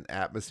in an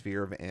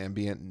atmosphere of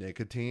ambient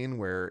nicotine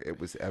where it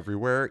was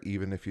everywhere,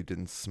 even if you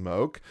didn't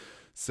smoke.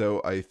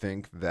 So I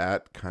think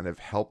that kind of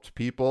helped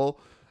people.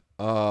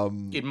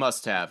 It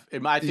must have.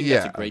 I think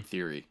that's a great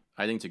theory.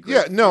 I think it's a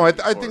great theory.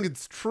 I think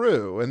it's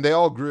true. And they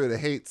all grew to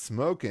hate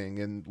smoking,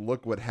 and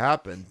look what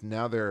happened.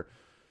 Now they're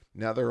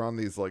on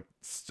these like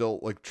still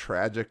like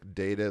tragic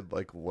dated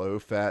like low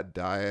fat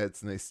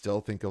diets, and they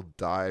still think you'll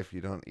die if you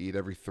don't eat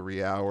every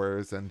 3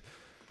 hours. And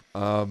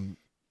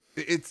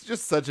it's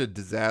just such a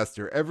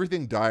disaster.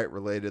 Everything diet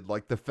related,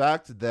 like the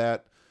fact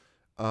that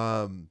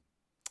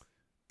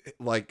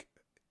like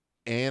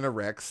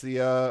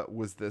anorexia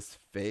was this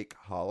fake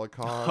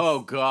Holocaust.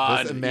 Oh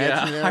God. This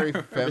imaginary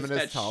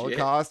feminist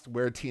Holocaust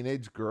where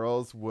teenage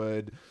girls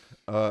would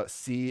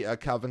see a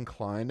Calvin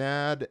Klein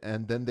ad,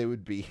 and then they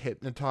would be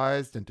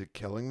hypnotized into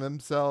killing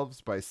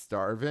themselves by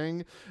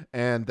starving,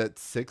 and that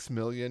 6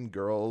 million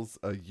girls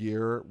a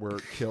year were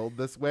killed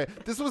this way.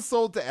 This was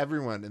sold to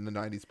everyone in the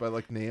 90s by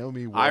like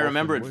Naomi Wolf. I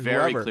remember it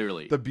very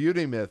clearly. The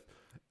beauty myth.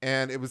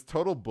 And it was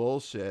total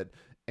bullshit.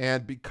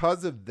 And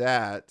because of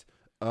that,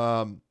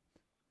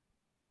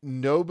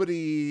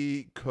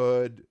 nobody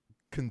could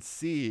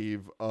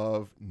conceive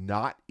of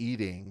not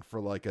eating for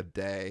like a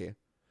day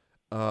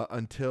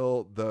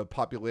until the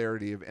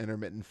popularity of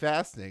intermittent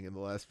fasting in the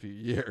last few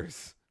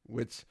years,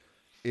 which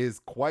is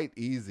quite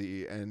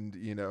easy. And,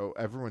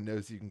 everyone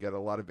knows you can get a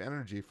lot of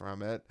energy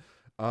from it.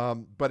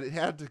 But it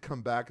had to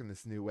come back in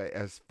this new way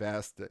as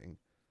fasting.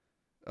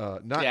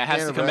 Not it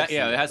has to come back.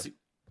 Yeah, it has to.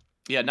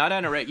 Yeah, not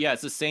anorexia. Yeah,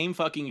 it's the same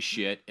fucking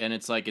shit. And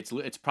it's like,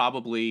 it's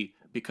probably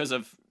because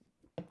of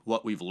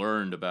what we've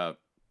learned about,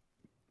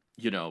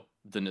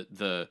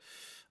 the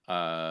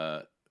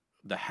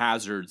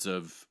hazards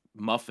of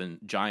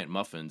giant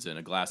muffins and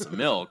a glass of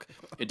milk.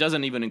 It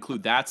doesn't even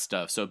include that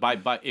stuff. So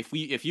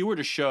if you were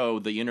to show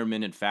the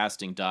intermittent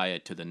fasting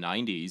diet to the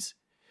 90s,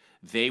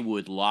 they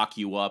would lock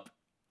you up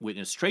in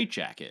a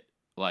straitjacket.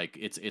 Like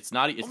it's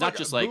not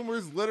just like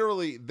boomers.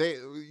 Literally,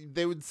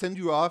 they would send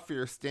you off for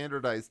your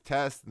standardized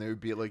test, and they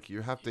would be like,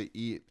 you have to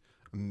eat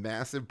a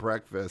massive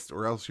breakfast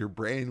or else your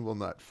brain will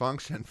not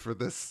function for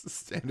this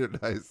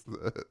standardized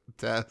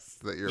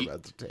test that you're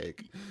about to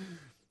take.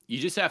 You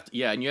just have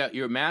to, and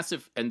you're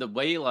massive, and the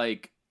way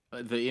like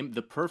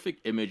the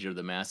perfect image of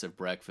the massive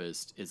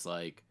breakfast is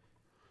like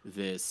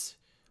this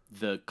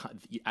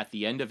at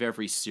the end of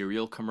every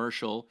cereal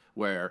commercial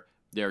where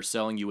they're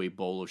selling you a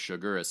bowl of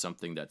sugar as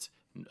something that's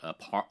a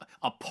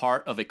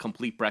part of a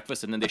complete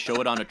breakfast, and then they show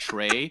it on a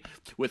tray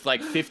with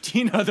like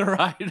 15 other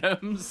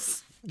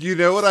items. You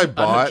know what I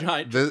bought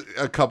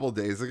a couple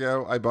days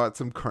ago? I bought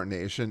some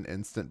Carnation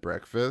instant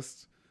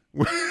breakfast.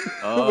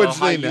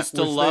 I used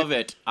to love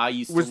it. I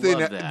used to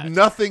love that.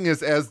 Nothing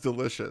is as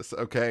delicious,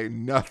 okay?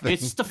 Nothing.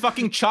 It's the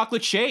fucking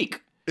chocolate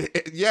shake.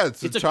 Yeah,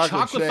 it's a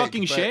chocolate shake,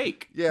 fucking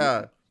shake.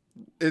 Yeah.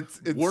 It's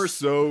Worse.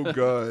 so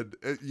good.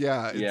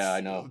 Yeah,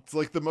 I know. It's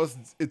like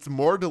it's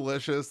more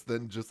delicious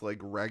than just like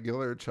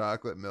regular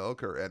chocolate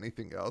milk or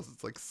anything else.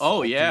 It's like salty.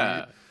 Oh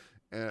yeah.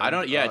 And, I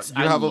don't. Yeah, it's. you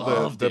I have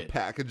loved the it.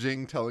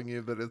 packaging telling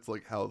you that it's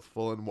like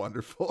healthful and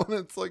wonderful, and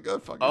it's like a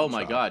fucking Oh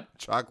my God.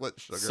 chocolate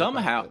sugar.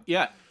 Somehow, packet.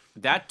 yeah,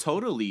 they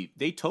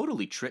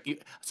totally trick you.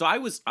 So I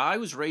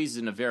was raised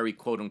in a very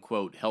quote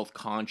unquote health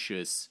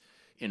conscious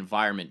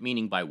environment,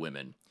 meaning by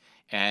women,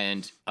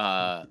 and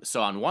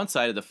so on one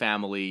side of the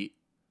family,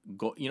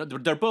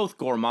 they're both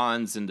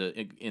gourmands in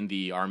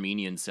the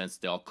Armenian sense.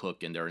 They all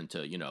cook and they're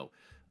into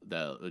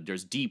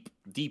there's deep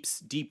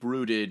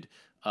rooted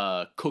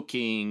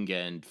cooking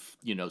and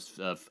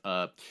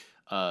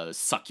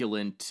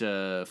succulent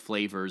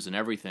flavors and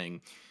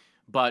everything.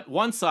 But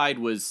one side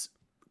was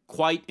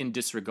quite in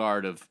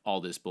disregard of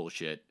all this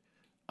bullshit.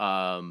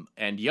 And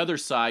the other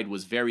side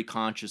was very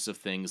conscious of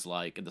things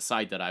like, and the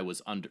side that I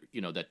was under,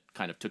 that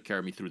kind of took care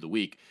of me through the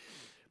week.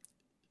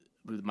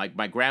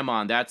 My grandma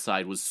on that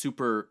side was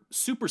super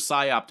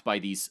psyoped by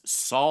these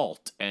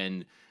salt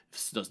and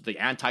the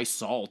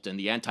anti-salt and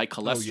the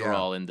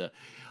anti-cholesterol and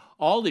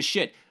all this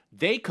shit.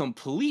 They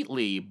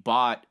completely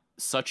bought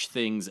such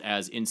things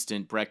as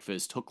instant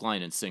breakfast, hook,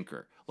 line, and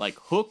sinker. Like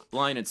hook,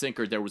 line, and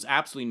sinker, there was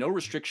absolutely no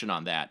restriction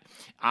on that.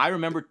 I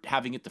remember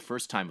having it the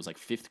first time, it was like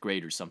 5th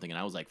grade or something, and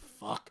I was like,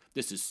 fuck,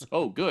 this is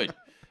so good.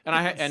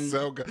 And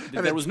so good.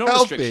 And there was no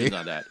healthy. restrictions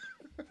on that.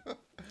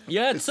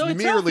 Yeah, It's so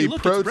it's merely healthy.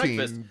 Look, it's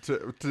breakfast.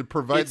 protein to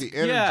provide the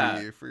energy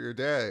yeah. for your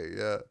day.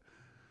 Yeah.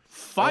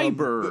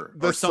 Fiber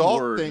The or some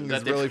salt word thing that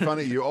is they- really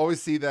funny. You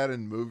always see that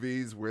in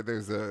movies where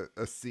there's a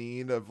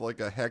scene of like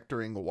a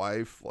hectoring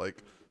wife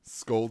like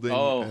scolding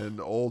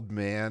an old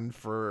man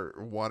for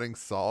wanting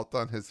salt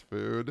on his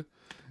food.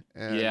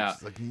 And Yeah.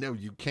 she's like, no,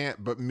 you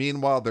can't. But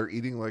meanwhile, they're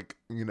eating like,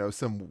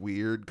 some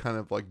weird kind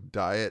of like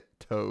diet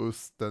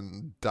toast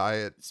and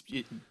diet.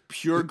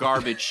 Pure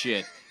garbage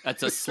shit.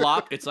 It's a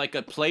slop. It's like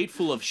a plate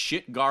full of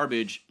shit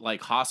garbage,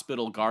 like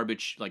hospital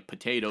garbage, like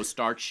potato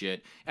starch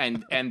shit,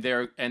 and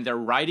they're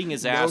riding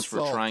his ass for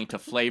salt. trying to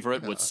flavor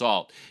it with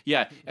salt.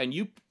 Yeah, and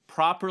you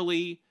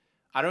properly.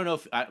 I don't know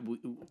if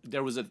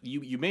there was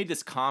you made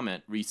this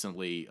comment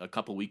recently a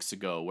couple weeks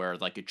ago where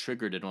like it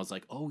triggered it and I was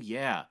like, oh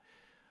yeah,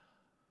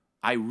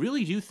 I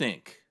really do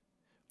think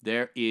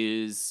there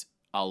is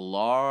a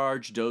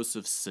large dose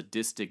of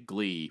sadistic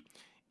glee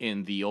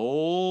in the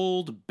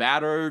old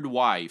battered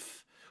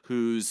wife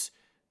who's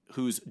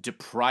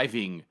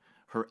depriving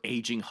her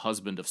aging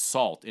husband of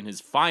salt in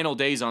his final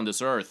days on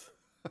this earth.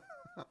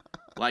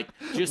 Like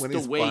just When the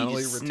he's way he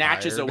finally just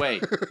snatches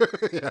retired.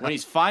 away. When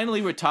he's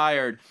finally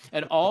retired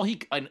and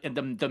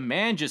the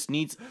man just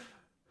needs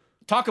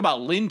talk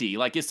about Lindy,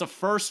 like it's the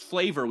first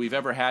flavor we've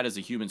ever had as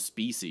a human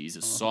species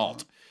is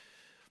salt.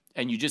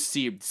 And you just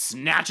see him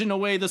snatching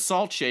away the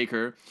salt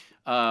shaker.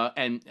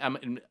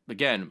 And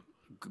again,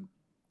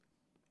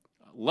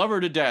 love her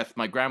to death.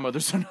 My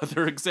grandmother's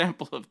another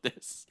example of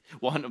this.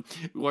 One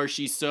where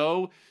she's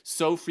so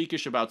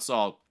freakish about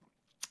salt.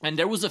 And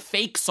there was a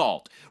fake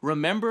salt.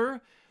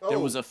 Remember? There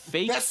was a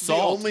fake That's salt.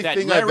 the only that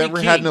thing Larry I've ever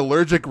King, had an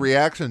allergic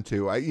reaction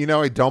to. I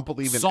don't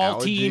believe in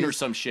saltine allergies. or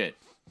some shit.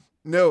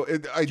 No, I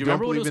don't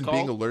remember what it believe was in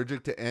being called?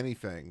 allergic to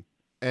anything.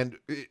 And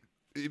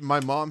my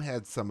mom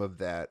had some of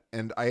that,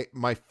 and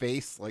my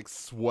face like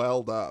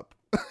swelled up.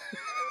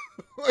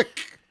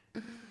 Like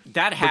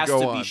That has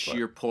go to on, be but-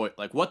 sheer point.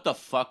 Like, what the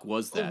fuck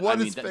was that? What I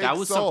mean, is that fake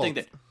was something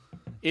salt?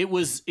 that it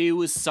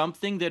was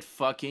something that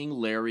fucking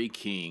Larry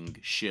King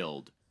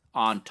shilled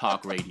on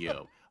talk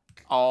radio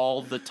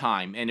all the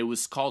time, and it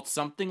was called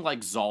something like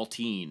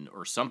Zaltine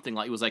or something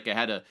like it was like it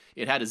had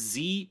a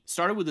Z,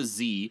 started with a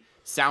Z,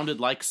 sounded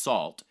like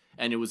salt,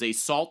 and it was a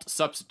salt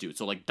substitute,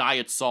 so like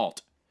diet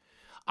salt.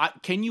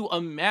 Can you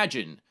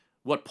imagine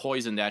what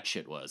poison that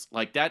shit was?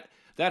 Like that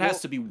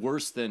has to be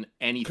worse than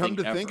anything. Come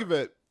to ever. think of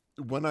it,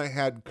 when I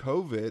had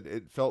COVID,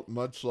 it felt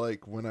much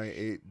like when I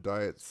ate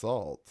diet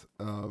salt.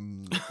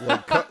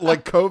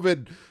 Like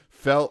COVID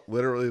felt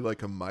literally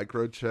like a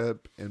microchip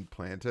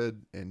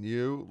implanted in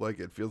you. Like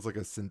it feels like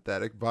a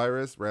synthetic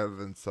virus rather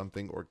than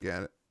something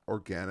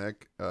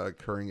organic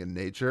occurring in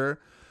nature.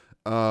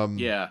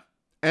 Yeah.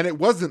 And it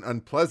wasn't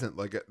unpleasant.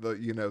 Like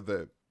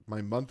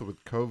my month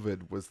with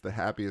COVID was the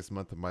happiest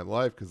month of my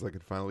life because I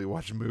could finally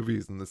watch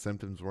movies and the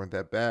symptoms weren't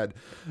that bad.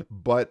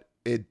 But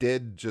it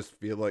did just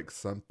feel like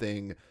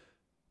something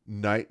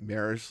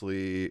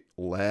nightmarishly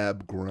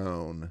lab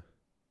grown,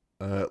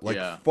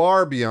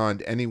 far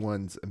beyond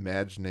anyone's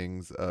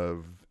imaginings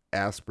of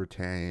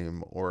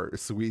aspartame or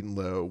sweet and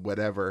low,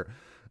 whatever.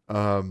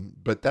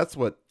 But that's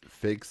what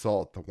fake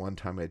salt, the one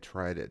time I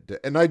tried it,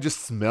 and I just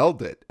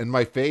smelled it, and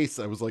my face,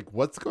 I was like,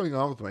 what's going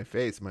on with my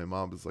face? My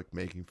mom was like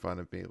making fun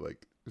of me,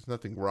 like, there's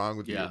nothing wrong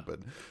with you. But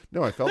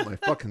no, I felt my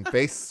fucking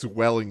face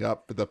swelling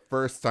up for the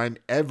first time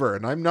ever,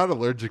 and I'm not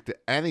allergic to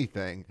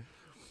anything.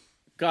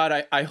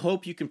 God, I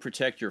hope you can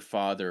protect your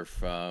father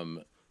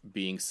from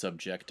being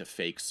subject to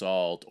fake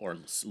salt or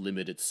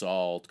limited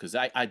salt, because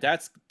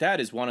that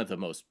is one of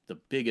the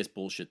biggest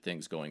bullshit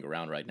things going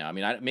around right now. I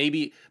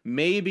mean,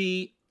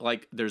 maybe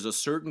like there's a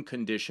certain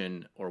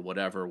condition or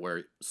whatever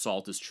where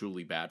salt is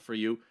truly bad for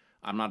you.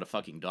 I'm not a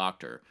fucking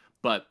doctor,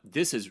 but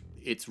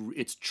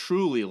it's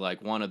truly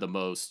like one of the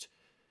fakest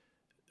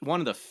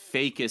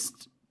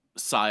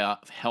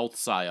health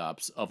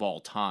psyops of all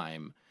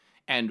time,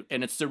 and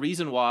it's the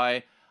reason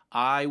why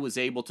I was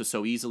able to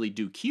so easily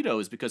do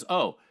keto, is because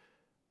all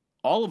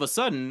of a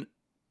sudden,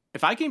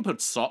 if I can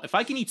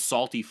eat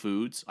salty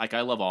foods, like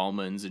I love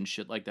almonds and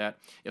shit like that.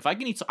 If I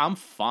can eat, I'm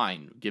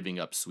fine giving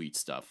up sweet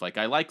stuff. Like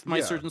I like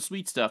my certain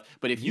sweet stuff,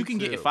 but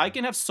if I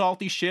can have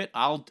salty shit,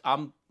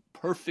 I'm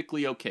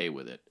perfectly okay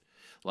with it.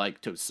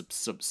 Like to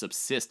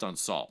subsist on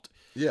salt.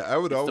 Yeah, I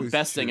would always the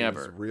best thing choose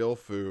ever. Real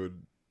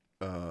food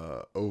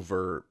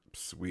over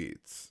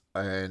sweets,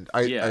 and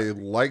I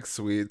like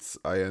sweets.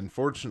 I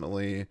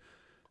unfortunately,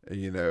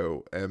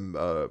 am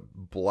a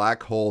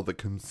black hole that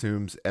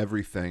consumes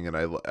everything, and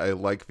I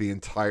like the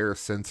entire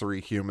sensory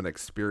human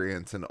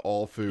experience and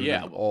all food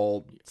and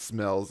all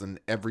smells and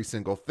every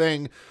single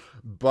thing.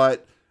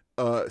 But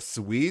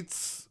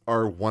sweets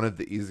are one of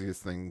the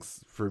easiest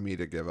things for me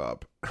to give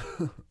up.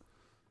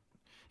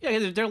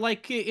 Yeah, they're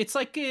like, it's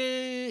like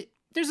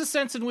there's a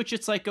sense in which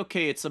it's like,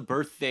 okay, it's a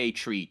birthday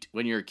treat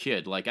when you're a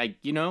kid. Like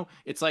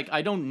it's like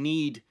I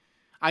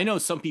know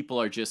some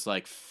people are just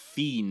like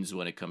fiends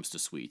when it comes to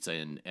sweets,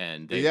 and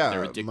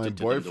they're addicted my to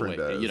boyfriend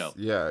them is.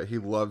 Yeah, he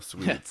loves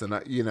sweets, and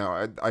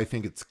I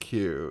think it's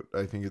cute.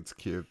 I think it's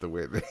cute the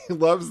way that he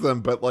loves them.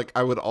 But like,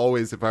 I would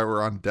always, if I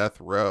were on death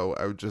row,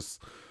 I would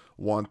just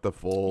want the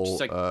full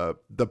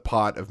the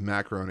pot of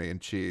macaroni and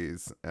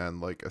cheese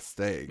and like a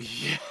steak.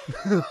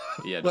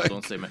 Yeah,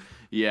 don't say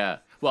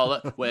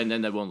Well, and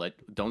then they won't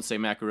don't say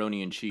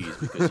macaroni and cheese,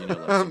 because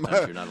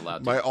sometimes you're not allowed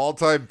to. My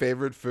all-time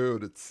favorite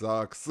food. It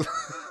sucks.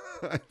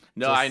 I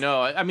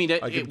know. I mean,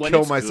 I could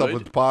kill myself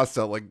with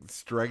pasta like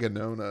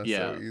stregonona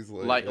so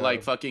easily.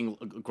 Like fucking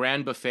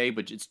Grand Buffet,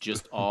 but it's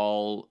just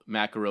all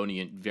macaroni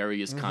and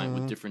various kind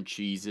with different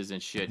cheeses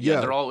and shit.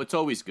 Yeah, it's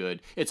always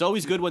good. It's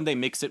always good when they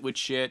mix it with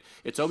shit.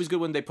 It's always good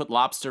when they put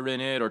lobster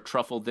in it or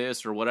truffle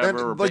this or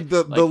whatever. And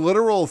the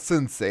literal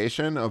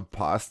sensation of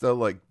pasta,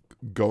 like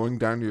going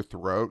down your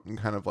throat and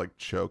kind of like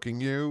choking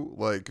you,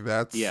 like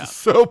that's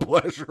so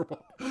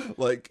pleasurable.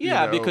 Like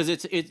because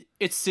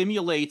it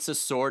simulates a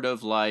sort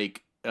of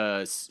like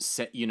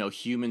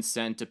human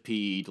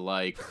centipede,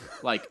 like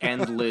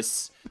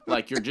endless,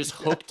 like you're just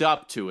hooked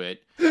up to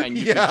it and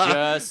you can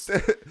just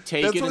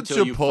take it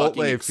until you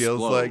fucking explode. That's what Chipotle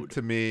feels like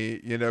to me,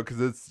 because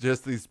it's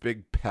just these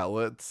big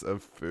pellets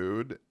of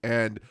food,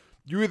 and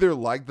you either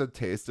like the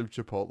taste of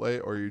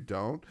Chipotle or you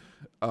don't.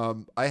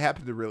 I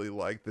happen to really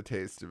like the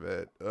taste of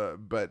it,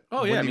 but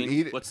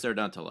what's there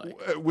not to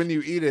like? When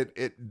you eat it,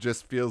 it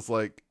just feels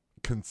like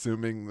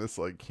consuming this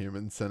like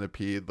human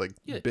centipede, like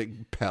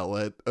big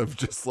pellet of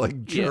just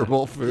like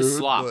gerbil food,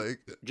 slop, like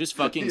just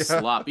fucking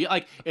slop.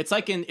 Like it's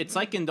like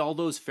in all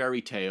those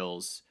fairy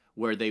tales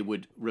where they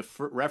would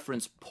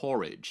reference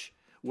porridge,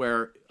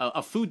 where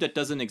a food that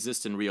doesn't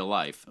exist in real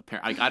life.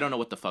 I don't know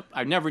what the fuck.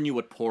 I never knew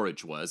what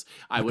porridge was.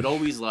 I would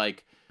always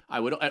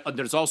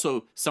there's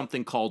also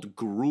something called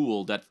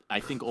gruel that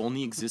I think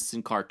only exists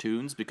in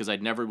cartoons, because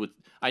I'd never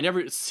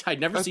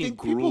seen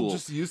gruel. People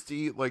just used to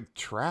eat like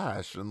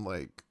trash and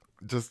like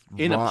just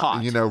in a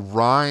pot,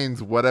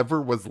 rinds,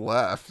 whatever was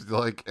left,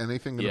 like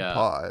anything in a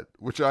pot,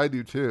 which I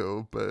do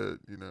too. But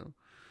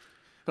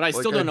but I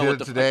still don't know what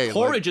the today,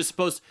 porridge is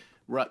supposed.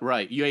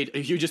 Right.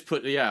 You just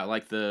put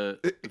like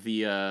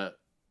the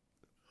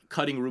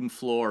cutting room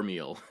floor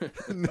meal.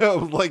 No,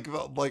 like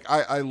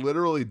I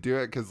literally do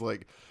it because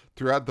like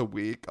throughout the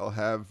week I'll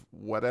have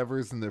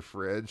whatever's in the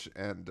fridge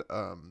and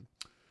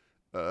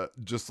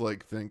just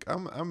like think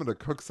I'm gonna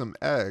cook some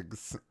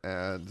eggs,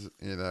 and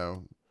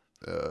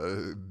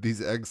these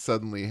eggs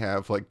suddenly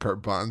have like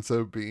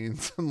garbanzo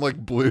beans and like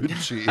blue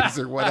cheese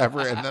or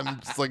whatever, and I'm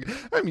just like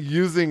I'm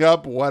using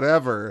up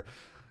whatever.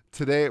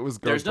 Today it was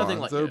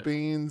garbanzo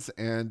beans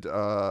and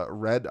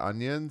red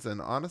onions, and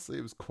honestly,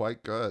 it was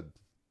quite good.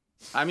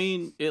 I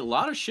mean, a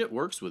lot of shit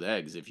works with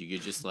eggs if you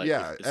could just like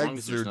as long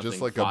as are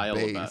just like a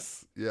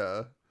base.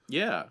 Yeah,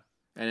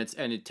 and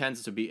it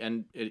tends to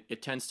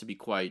be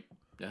quite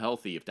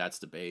healthy if that's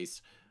the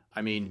base.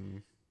 I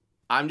mean,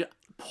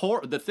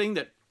 the thing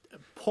that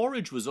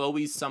porridge was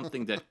always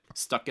something that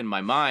stuck in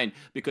my mind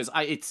because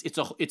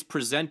it's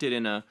presented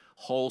in a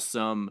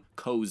wholesome,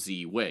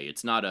 cozy way.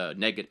 It's not a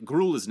negative.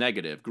 Gruel is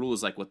negative. Gruel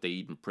is like what they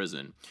eat in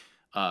prison,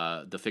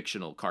 the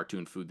fictional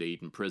cartoon food they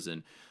eat in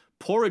prison.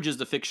 Porridge is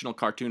the fictional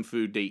cartoon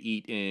food they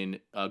eat in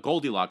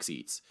Goldilocks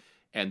Eats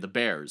and the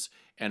Bears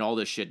and all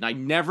this shit.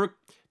 And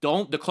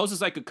the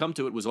closest I could come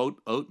to it was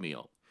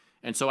oatmeal.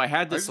 And so I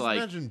had this I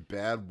just imagine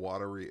bad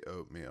watery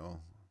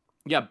oatmeal.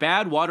 Yeah,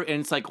 bad water, and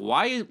it's like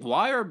why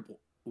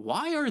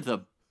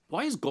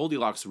is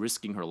Goldilocks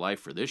risking her life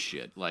for this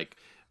shit? Like,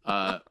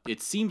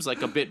 it seems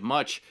like a bit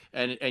much,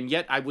 and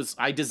yet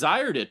I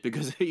desired it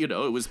because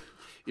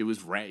it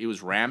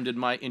was rammed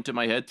into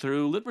my head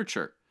through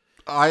literature.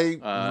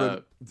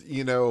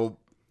 you know,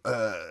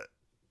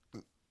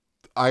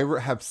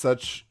 have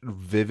such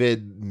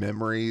vivid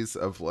memories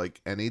of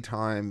like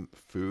anytime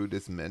food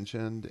is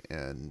mentioned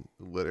in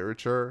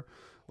literature.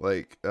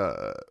 Like,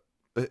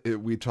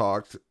 we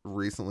talked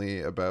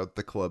recently about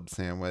the club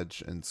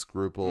sandwich and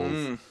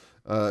Scruples.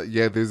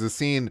 Yeah, there's a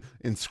scene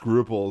in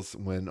Scruples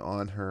when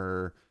on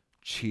her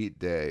cheat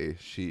day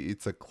she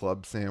eats a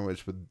club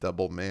sandwich with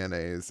double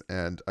mayonnaise,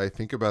 and I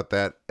think about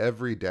that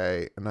every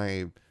day, and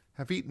I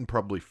have eaten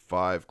probably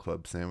 5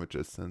 club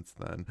sandwiches since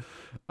then.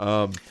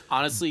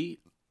 Honestly,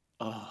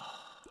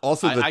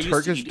 Also, the I used to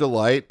Turkish eat-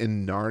 delight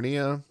in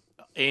Narnia.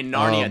 in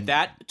Narnia,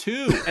 that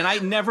too, and I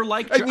never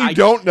liked. And you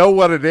don't know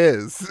what it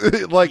is.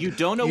 Like, You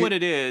don't know what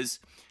it is.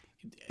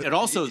 It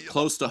also is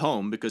close to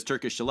home because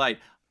Turkish delight.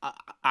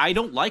 I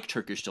don't like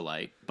Turkish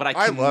delight, but I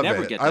can love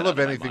never it. get that I out love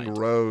of my anything mind.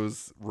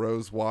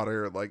 rose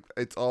water. Like,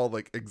 it's all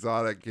like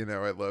exotic. You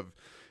know, I love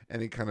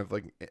any kind of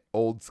like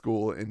old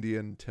school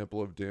Indian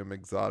Temple of Doom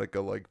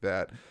exotica like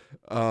that.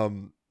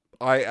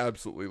 I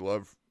absolutely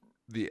love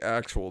the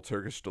actual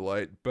Turkish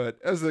delight, but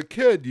as a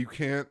kid, you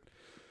can't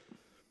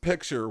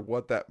picture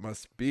what that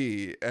must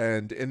be.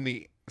 And in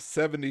the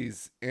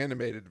 70s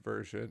animated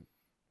version,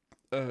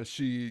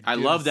 I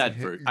love that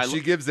version.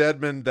 She gives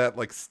Edmund that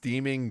like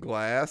steaming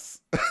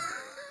glass,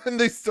 and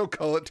they still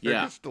call it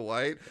Turkish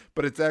delight,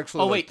 but it's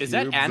actually wait, like is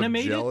that cubes of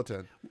animated?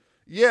 gelatin.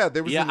 Yeah,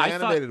 there was Yeah, an I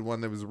thought- animated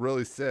one that was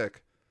really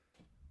sick.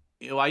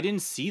 I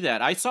didn't see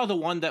that. I saw the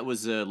one that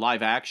was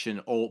live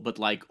action, old, but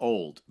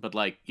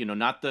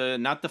not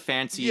the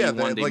fancy Yeah,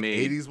 one that they like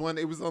made. 80s one.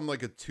 It was on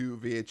like a 2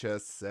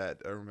 VHS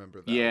set. I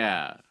remember that.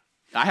 Yeah.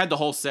 I had the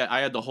whole set. I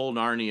had the whole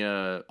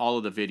Narnia, all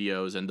of the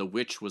videos, and The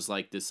Witch was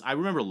like this. I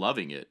remember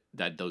loving it.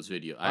 Those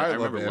videos. I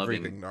love remember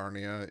everything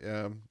Narnia.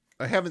 Yeah,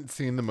 I haven't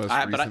seen the most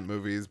recent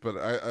movies, but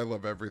I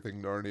love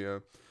everything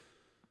Narnia.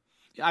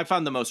 I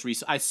found the most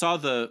recent. I saw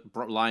the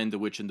Lion, the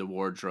Witch, and the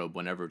Wardrobe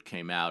whenever it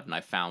came out, and I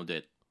found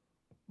it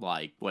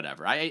like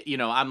whatever.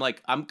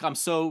 I'm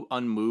so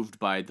unmoved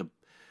by the.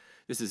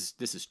 This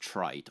is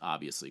trite,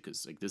 obviously,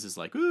 because like this is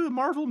like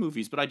Marvel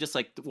movies, but I just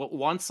like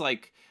once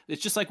like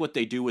it's just like what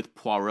they do with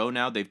Poirot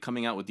now. They've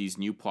coming out with these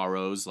new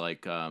Poirots,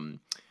 like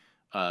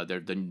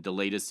the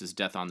latest is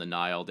Death on the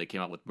Nile. They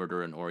came out with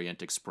Murder in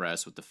Orient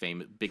Express with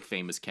the big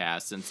famous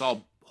cast, and it's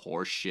all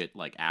horseshit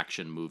like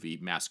action movie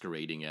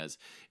masquerading as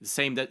the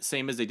same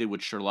as they did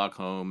with Sherlock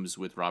Holmes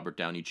with Robert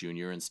Downey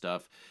Jr. and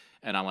stuff.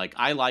 And I'm like,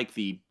 I like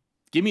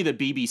give me the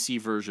BBC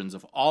versions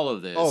of all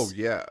of this. Oh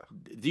yeah,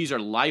 these are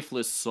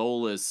lifeless,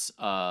 soulless,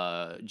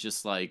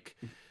 just like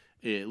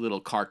little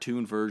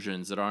cartoon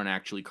versions that aren't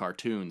actually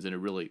cartoons, and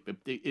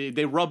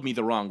they rub me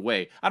the wrong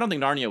way. I don't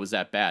think Narnia was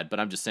that bad, but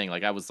I'm just saying,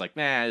 like I was like,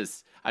 I'd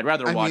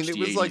rather watch. I mean, it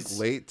was 80s. like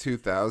late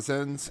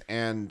 2000s,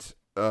 and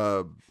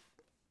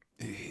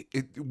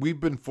we've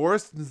been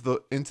forced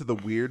into the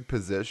weird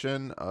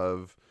position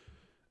of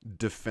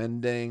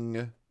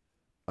defending,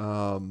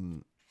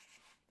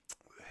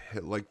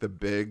 like the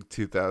big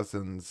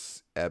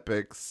 2000s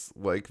epics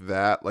like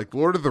that. Like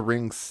Lord of the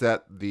Rings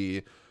set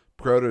the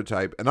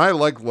prototype, and I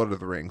like Lord of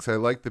the Rings. I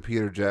like the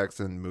Peter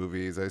Jackson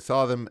movies. I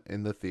saw them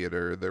in the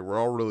theater. They were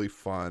all really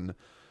fun.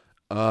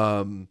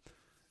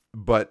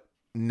 But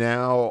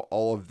now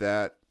all of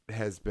that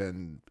has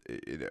been,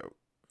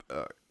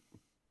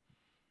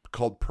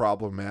 called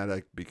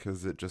problematic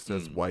because it just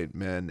has white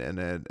men in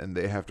it, and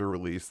they have to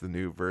release the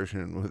new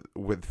version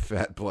with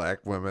fat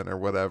black women or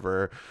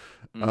whatever.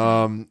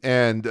 And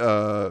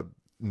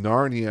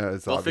Narnia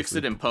is they'll obviously fix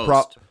it in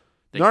post.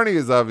 Narnia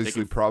is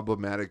obviously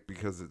problematic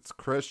because it's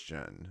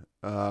Christian,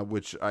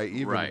 which I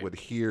even would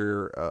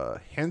hear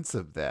hints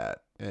of that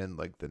in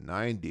like the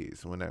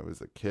 90s when I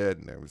was a kid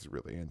and I was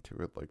really into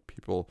it. Like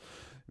people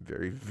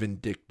very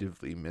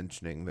vindictively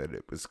mentioning that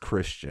it was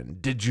Christian.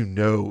 Did you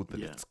know that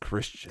it's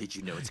Christian? Did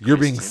you know it's Christian? You're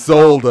being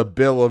sold a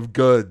bill of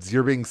goods.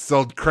 You're being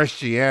sold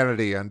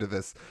Christianity under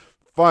this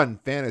fun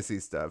fantasy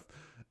stuff.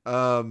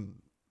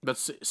 But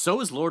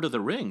so is Lord of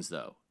the Rings,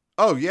 though.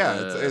 Oh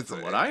yeah, it's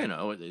from what I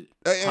know,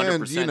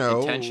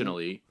 100%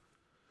 intentionally.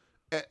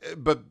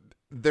 But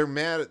they're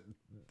mad.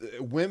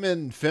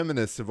 Women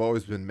feminists have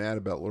always been mad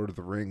about Lord of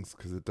the Rings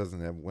because it doesn't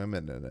have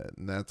women in it,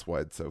 and that's why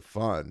it's so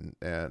fun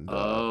and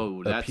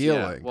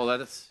appealing. Yeah. Well,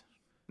 that's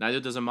neither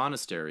does a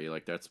monastery.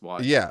 Like that's why.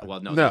 Yeah.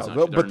 Well, no,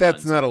 but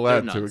that's not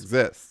allowed to nuns.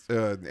 exist.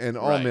 And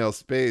all male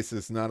space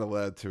is not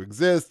allowed to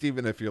exist,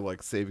 even if you're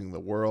like saving the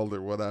world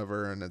or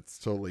whatever, and it's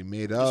totally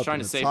made up. Just trying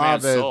to it's save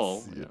man's hobbits.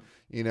 soul. Yeah.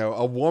 You know,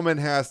 a woman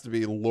has to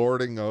be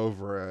lording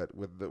over it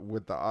with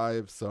the eye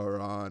of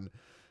Sauron.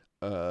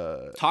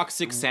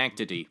 Toxic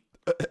sanctity.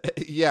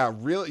 Yeah,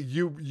 really.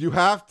 You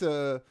have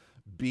to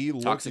be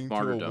Toxic looking to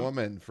martyrdom. a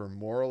woman for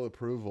moral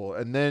approval,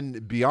 and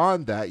then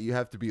beyond that, you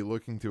have to be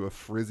looking to a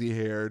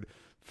frizzy-haired,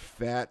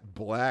 fat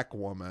black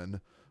woman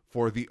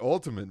for the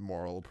ultimate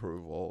moral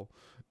approval,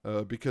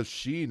 because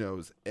she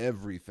knows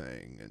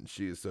everything and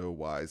she is so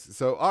wise.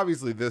 So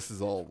obviously, this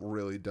is all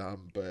really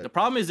dumb. But The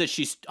problem is that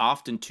she's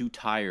often too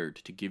tired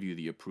to give you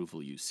the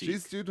approval you seek.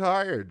 she's too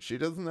tired. She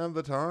doesn't have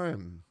the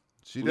time.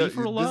 She Leave does.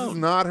 her This is alone.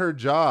 not her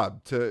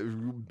job.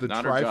 To the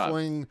Not her job.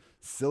 trifling,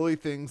 silly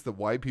things that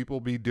white people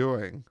be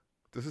doing.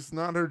 This is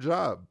not her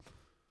job.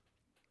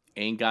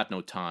 Ain't got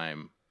no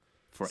time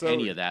for So,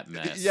 any of that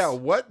mess. Yeah,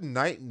 what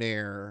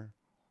nightmare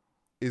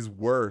is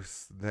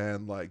worse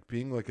than like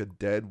being like a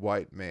dead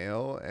white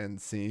male and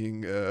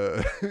seeing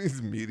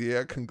these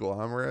media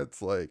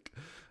conglomerates like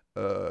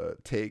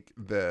take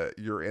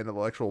your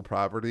intellectual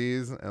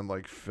properties and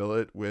like fill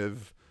it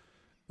with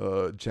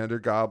gender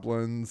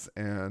goblins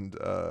and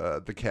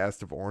the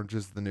cast of Orange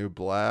is the New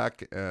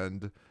Black,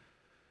 and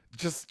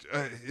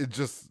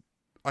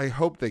I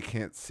hope they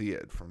can't see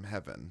it from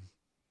heaven.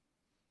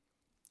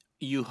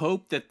 You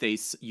hope that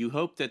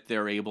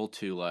they're able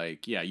to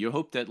like, yeah, you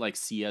hope that like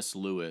C.S.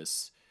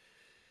 Lewis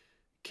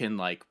can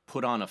like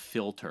put on a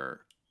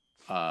filter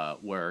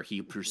where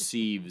he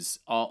perceives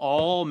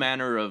all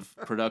manner of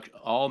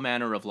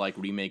like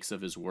remakes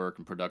of his work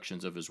and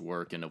productions of his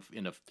work in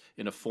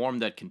a form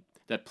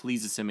that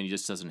pleases him, and he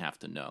just doesn't have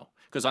to know.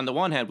 Because on the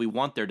one hand, we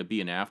want there to be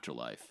an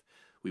afterlife.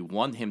 We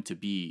want him to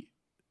be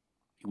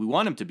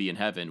in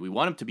heaven. We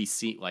want him to be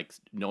like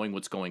knowing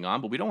what's going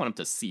on, but we don't want him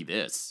to see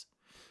this.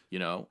 You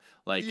know,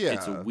 like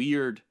it's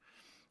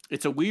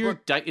a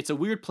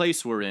weird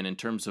place we're in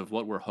terms of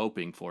what we're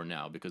hoping for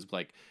now, because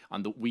like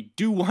we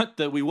want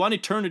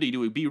eternity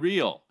to be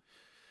real.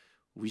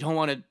 We don't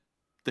want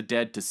the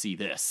dead to see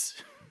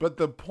this. But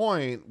the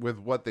point with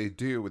what they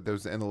do with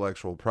those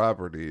intellectual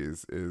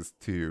properties is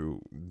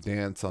to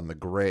dance on the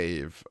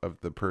grave of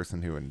the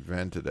person who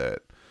invented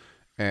it.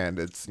 And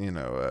it's,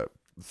 a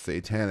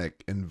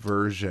satanic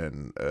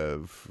inversion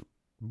of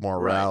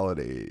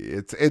morality.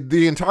 Right.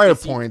 The entire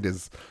point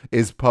is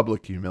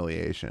public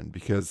humiliation,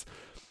 because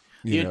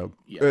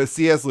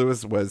C.S.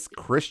 Lewis was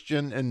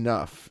Christian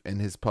enough in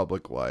his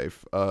public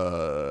life.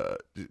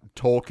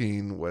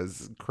 Tolkien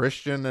was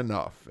Christian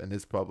enough in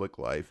his public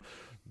life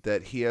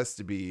that he has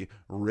to be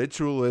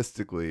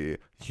ritualistically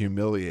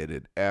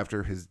humiliated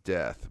after his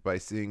death by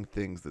seeing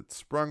things that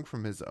sprung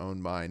from his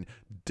own mind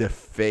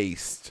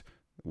defaced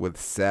with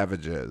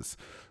savages.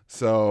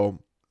 So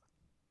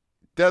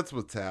that's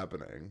what's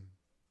happening.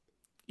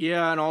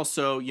 Yeah, and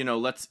also,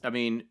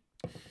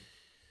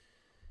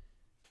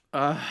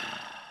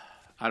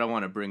 I don't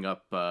want to bring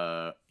up,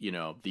 the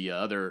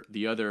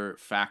other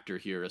factor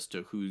here as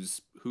to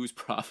who's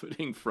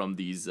profiting from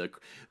these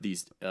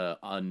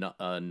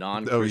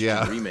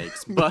non-Christian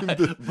remakes. But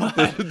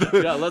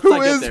let's who not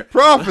get is there.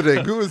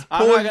 profiting? Who is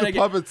pulling the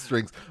puppet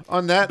strings?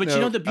 On that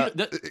note,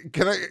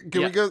 can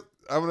we go?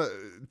 I'm gonna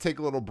take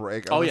a little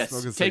break.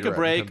 Take a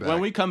break. When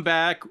we come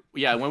back,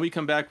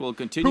 we'll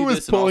continue. Who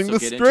this is pulling and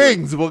also the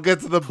strings? We'll get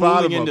to the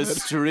bottom of it.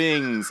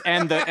 Strings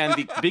and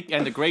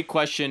the great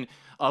question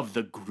of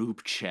the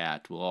group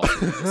chat will also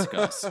be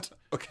discussed.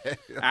 Okay.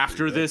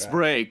 After this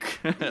break.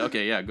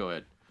 Okay, yeah, go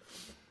ahead.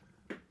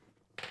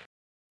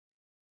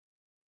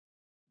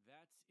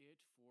 That's it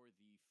for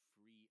the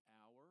free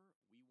hour.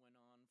 We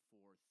went on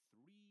for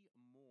 3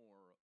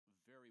 more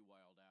very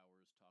wild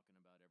hours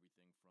talking about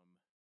everything from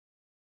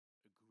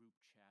the group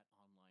chat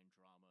online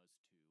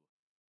dramas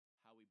to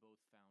how we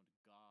both found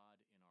God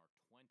in our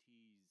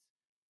 20s,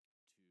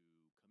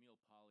 to Camille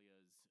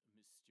Paglia's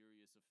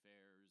mysterious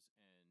affairs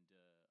and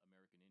American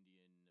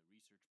Indian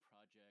Research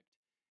Project,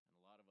 and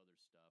a lot of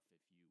other stuff. If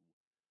you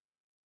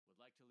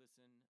would like to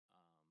listen,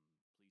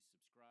 please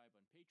subscribe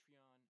on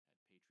Patreon at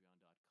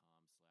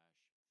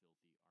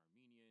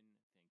patreon.com/filthyarmenian.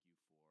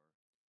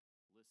 Thank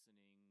you for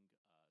listening. Stay tuned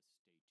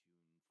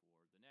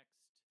for the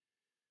next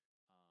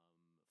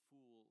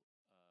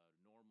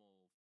normal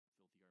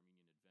Filthy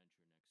Armenian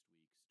adventure next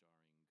week,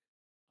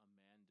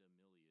 starring Amanda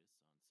Milius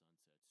on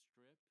Sunset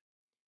Strip.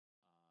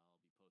 I'll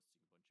be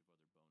posting a bunch of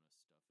other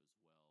bonus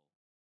stuff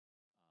as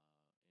well in the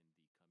coming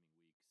weeks for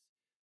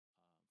subscribers.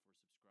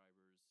 So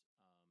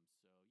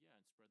yeah,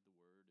 and spread the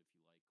word.